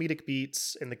got comedic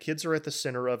beats, and the kids are at the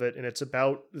center of it, and it's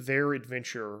about their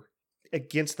adventure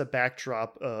against the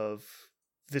backdrop of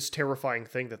this terrifying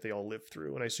thing that they all lived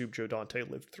through, and I assume Joe Dante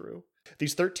lived through.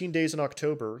 These 13 days in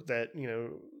October that,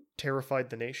 terrified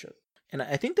the nation. And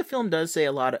I think the film does say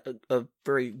a lot of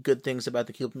very good things about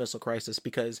the Cuban Missile Crisis,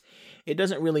 because it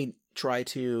doesn't really try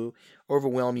to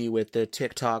overwhelm you with the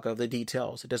tick-tock of the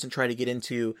details. It doesn't try to get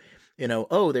into, there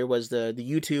was the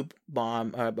YouTube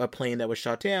bomb, a plane that was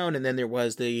shot down, and then there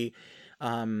was the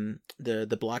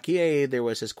blockade. There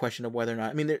was this question of whether or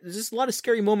not, there's just a lot of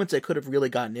scary moments I could have really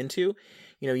gotten into.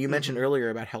 You mentioned earlier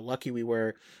about how lucky we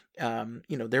were.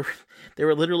 There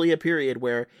were literally a period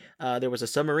where there was a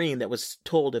submarine that was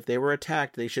told if they were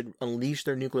attacked, they should unleash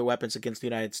their nuclear weapons against the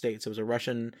United States. It was a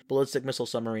Russian ballistic missile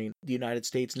submarine. The United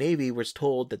States Navy was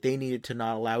told that they needed to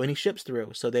not allow any ships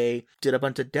through, so they did a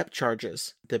bunch of depth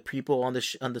charges. The people on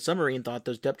the submarine thought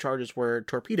those depth charges were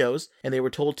torpedoes, and they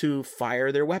were told to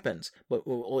fire their weapons. But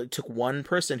it took one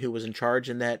person who was in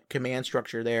charge in that command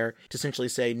structure there to essentially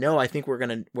say, no, I think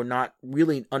we're not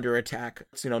really under attack.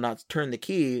 Not turn the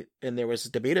key. And there was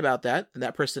a debate about that, and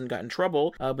that person got in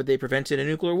trouble, but they prevented a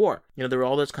nuclear war. There were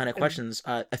all those kind of questions.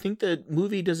 I think the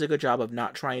movie does a good job of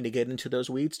not trying to get into those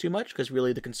weeds too much, because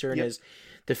really the concern is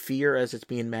the fear as it's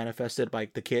being manifested by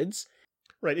the kids.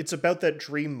 Right. It's about that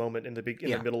dream moment in the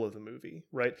middle of the movie,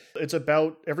 right? It's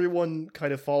about everyone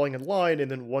kind of falling in line,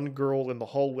 and then one girl in the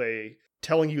hallway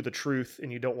telling you the truth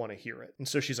and you don't want to hear it. And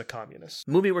so she's a communist.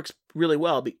 The movie works really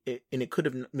well, and it could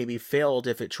have maybe failed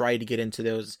if it tried to get into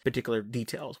those particular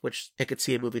details, which I could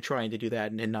see a movie trying to do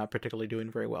that and not particularly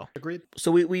doing very well. Agreed.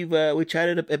 So we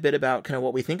chatted a bit about kind of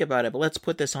what we think about it, but let's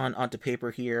put this onto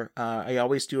paper here. I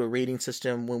always do a rating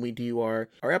system when we do our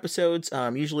episodes,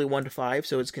 usually 1 to 5,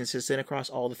 so it's consistent across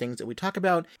all the things that we talk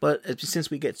about. But since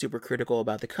we get super critical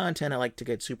about the content, I like to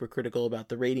get super critical about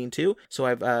the rating too. So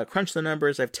I've crunched the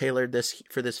numbers, I've tailored this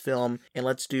for this film, and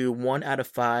let's do 1 out of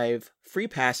 5 free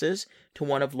passes to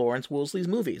one of Lawrence Woolsey's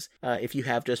movies. If you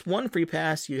have just 1 free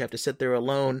pass, you have to sit there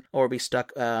alone or be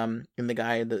stuck in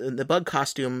the bug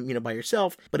costume, by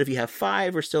yourself. But if you have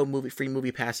 5 or so free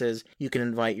movie passes, you can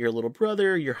invite your little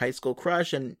brother, your high school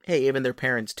crush, and hey, even their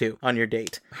parents too on your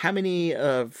date. How many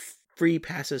free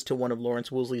passes to one of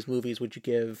Lawrence Woolsey's movies would you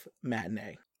give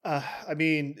Matinee?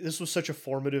 This was such a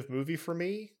formative movie for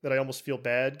me that I almost feel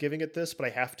bad giving it this, but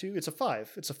I have to. It's a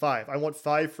 5. It's a 5. I want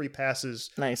 5 free passes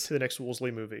to the next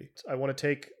Woolsey movie. I want to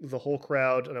take the whole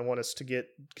crowd, and I want us to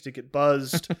get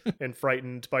buzzed and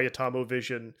frightened by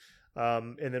Atomo-Vision,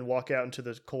 and then walk out into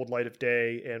the cold light of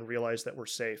day and realize that we're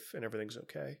safe and everything's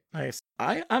okay. Nice.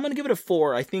 I'm going to give it a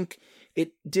 4. I think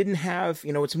it didn't have,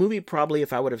 it's a movie probably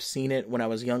if I would have seen it when I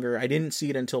was younger. I didn't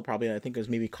see it until probably, I think it was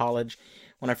maybe college,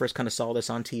 when I first kind of saw this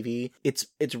on TV. It's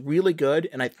really good,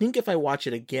 and I think if I watch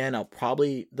it again,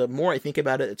 the more I think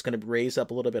about it, it's going to raise up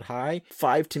a little bit high.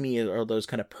 5 to me are those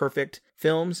kind of perfect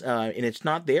films, and it's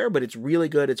not there, but it's really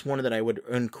good. It's one that I would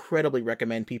incredibly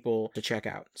recommend people to check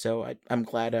out. So I'm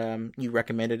glad you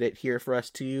recommended it here for us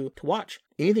to watch.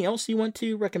 Anything else you want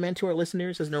to recommend to our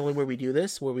listeners? As normally where we do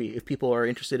this, if people are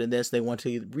interested in this, they want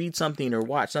to read something or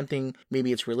watch something,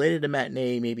 maybe it's related to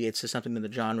Matinee, maybe it's just something in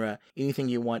the genre, anything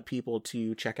you want people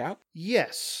to check out?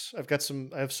 Yes, I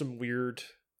have some weird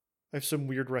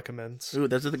recommends. Ooh,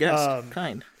 those are the best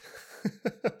kind.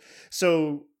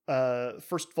 So,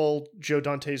 first of all, Joe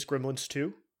Dante's Gremlins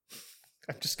 2.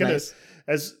 I'm just gonna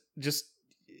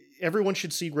everyone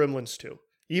should see Gremlins 2.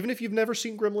 Even if you've never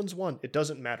seen Gremlins 1, it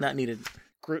doesn't matter. Not needed.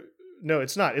 No,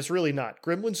 it's not. It's really not.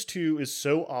 Gremlins 2 is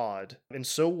so odd and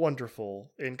so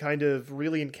wonderful and kind of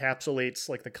really encapsulates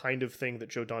like the kind of thing that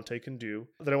Joe Dante can do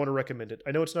that I want to recommend it.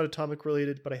 I know it's not atomic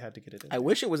related, but I had to get it in. I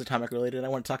wish it was atomic related. I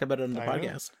want to talk about it on the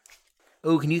podcast.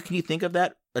 Oh, can you think of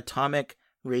that? Atomic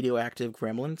radioactive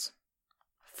Gremlins?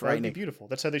 That'd be beautiful.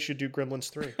 That's how they should do Gremlins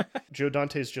 3. Joe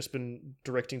Dante's just been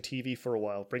directing TV for a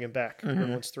while. Bring him back. Mm-hmm.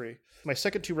 Gremlins 3. My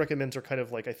second 2 recommends are kind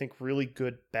of like, I think, really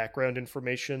good background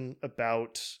information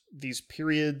about these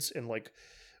periods and like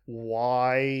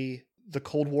why the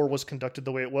Cold War was conducted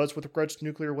the way it was with regards to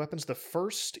nuclear weapons. The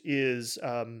first is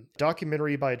a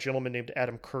documentary by a gentleman named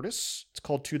Adam Curtis. It's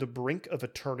called To the Brink of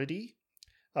Eternity.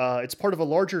 It's part of a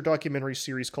larger documentary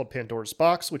series called Pandora's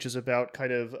Box, which is about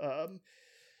kind of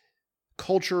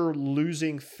culture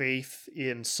losing faith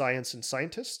in science and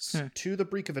scientists. To the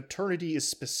Brink of Eternity is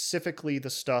specifically the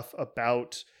stuff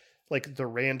about like the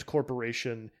Rand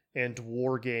Corporation and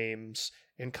war games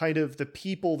and kind of the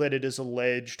people that it is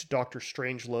alleged Dr.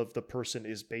 Strangelove, the person,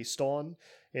 is based on,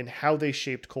 and how they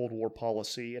shaped Cold War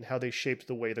policy and how they shaped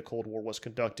the way the Cold War was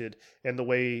conducted and the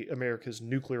way America's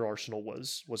nuclear arsenal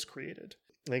was created.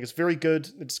 I think it's very good.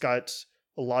 It's got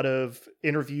a lot of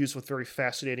interviews with very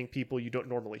fascinating people you don't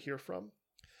normally hear from.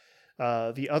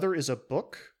 The other is a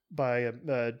book by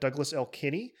Douglas L.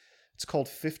 Kinney. It's called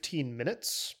 15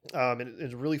 Minutes.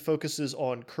 It really focuses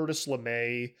on Curtis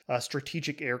LeMay,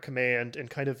 Strategic Air Command, and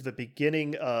kind of the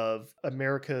beginning of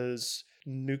America's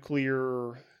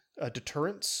nuclear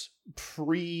deterrence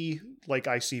pre-like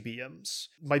ICBMs.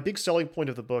 My big selling point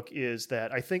of the book is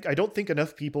that I don't think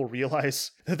enough people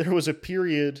realize that there was a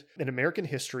period in American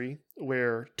history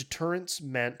where deterrence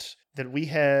meant that we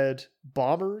had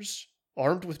bombers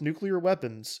armed with nuclear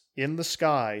weapons in the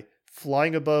sky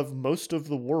flying above most of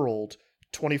the world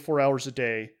 24 hours a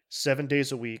day, 7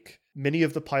 days a week. Many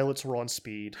of the pilots were on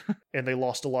speed, and they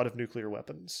lost a lot of nuclear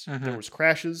weapons. Uh-huh. There was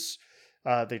crashes.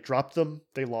 They dropped them.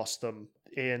 They lost them.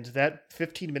 And that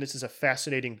 15 Minutes is a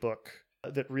fascinating book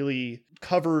that really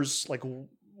covers like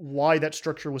why that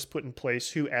structure was put in place,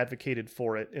 who advocated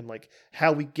for it, and like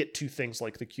how we get to things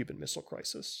like the Cuban Missile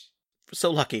Crisis.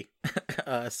 So lucky.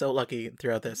 So lucky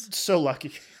throughout this. So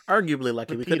lucky. Arguably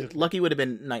lucky. Lucky would have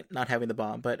been not having the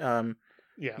bomb, but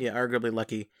yeah, arguably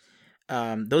lucky.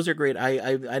 Those are great.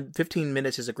 I 15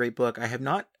 Minutes is a great book. I have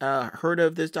not heard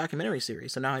of this documentary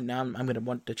series, so now I'm going to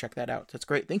want to check that out. That's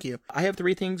great. Thank you. I have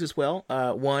 3 things as well.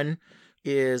 One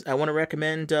is I want to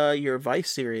recommend your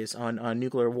Vice series on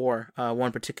nuclear war.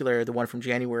 One particular, the one from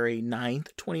January 9th,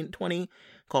 2020,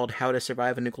 called How to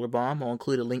Survive a Nuclear Bomb. I'll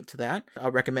include a link to that.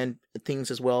 I'll recommend things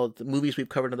as well, the movies we've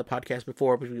covered on the podcast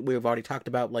before, which we've already talked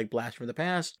about, like Blast from the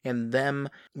Past, and Them.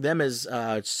 Them is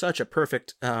such a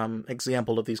perfect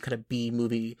example of these kind of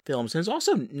B-movie films. And it's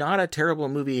also not a terrible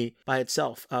movie by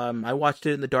itself. I watched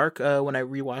it in the dark when I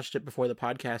rewatched it before the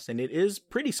podcast, and it is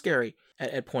pretty scary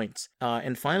at points.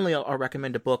 And finally, I'll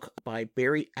recommend a book by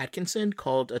Barry Atkinson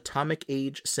called Atomic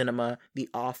Age Cinema, the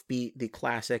Offbeat, the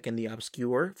Classic, and the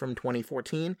Obscure from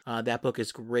 2014. That book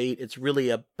is great. It's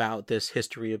really about this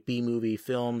history of B-movie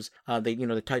films. They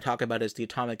talk about it as the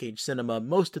Atomic Age Cinema.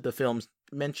 Most of the films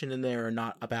mentioned in there are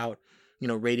not about,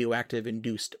 radioactive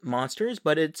induced monsters,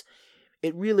 but it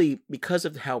really, because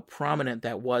of how prominent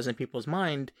that was in people's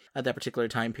mind at that particular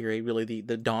time period, really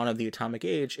the dawn of the atomic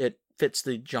age, it fits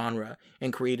the genre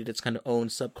and created its kind of own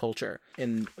subculture.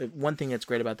 And one thing that's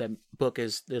great about that book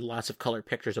is the lots of color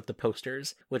pictures of the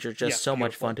posters, which are just so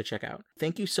much fun to check out.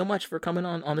 Thank you so much for coming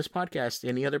on this podcast.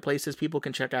 Any other places people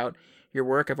can check out your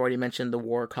work? I've already mentioned the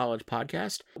War College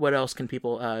podcast. What else can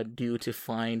people do to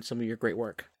find some of your great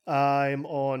work? I'm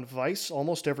on Vice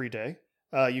almost every day.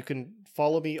 You can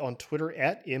follow me on Twitter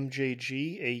at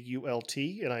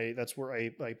MJGAULT, and that's where I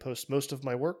post most of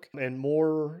my work. And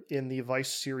more in the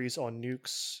Vice series on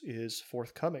nukes is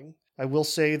forthcoming. I will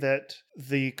say that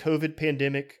the COVID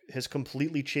pandemic has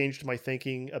completely changed my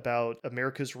thinking about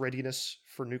America's readiness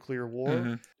for nuclear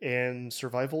war and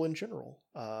survival in general.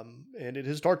 And it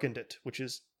has darkened it, which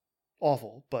is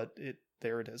awful, but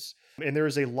there it is. And there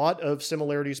is a lot of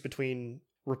similarities between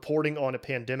reporting on a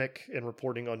pandemic and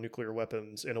reporting on nuclear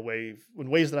weapons in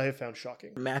ways that I have found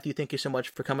shocking. Matthew, thank you so much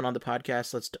for coming on the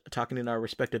podcast. Let's talking in our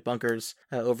respective bunkers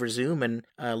over Zoom, and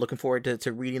looking forward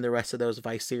to reading the rest of those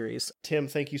Vice series. Tim,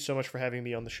 thank you so much for having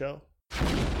me on the show.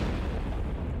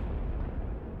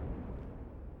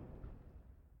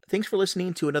 Thanks for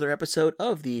listening to another episode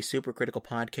of the Supercritical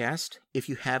Podcast. If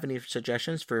you have any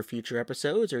suggestions for future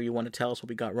episodes, or you want to tell us what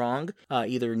we got wrong,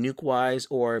 either nuke-wise,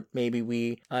 or maybe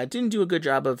we didn't do a good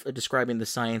job of describing the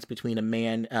science between a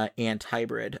man-ant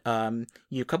hybrid, a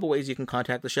couple ways you can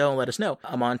contact the show and let us know.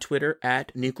 I'm on Twitter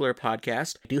at Nuclear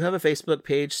Podcast. I do have a Facebook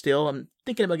page still. I'm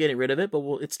thinking about getting rid of it, but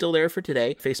it's still there for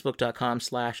today.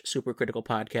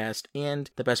 Facebook.com/supercriticalpodcast.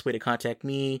 And the best way to contact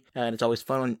me, and it's always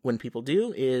fun when people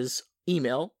do, is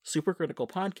email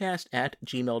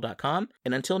supercriticalpodcast@gmail.com.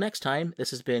 And until next time,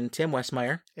 this has been Tim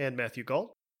Westmeyer and Matthew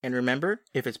Galt. And remember,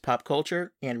 if it's pop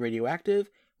culture and radioactive,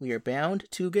 we are bound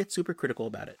to get supercritical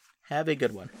about it. Have a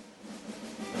good one.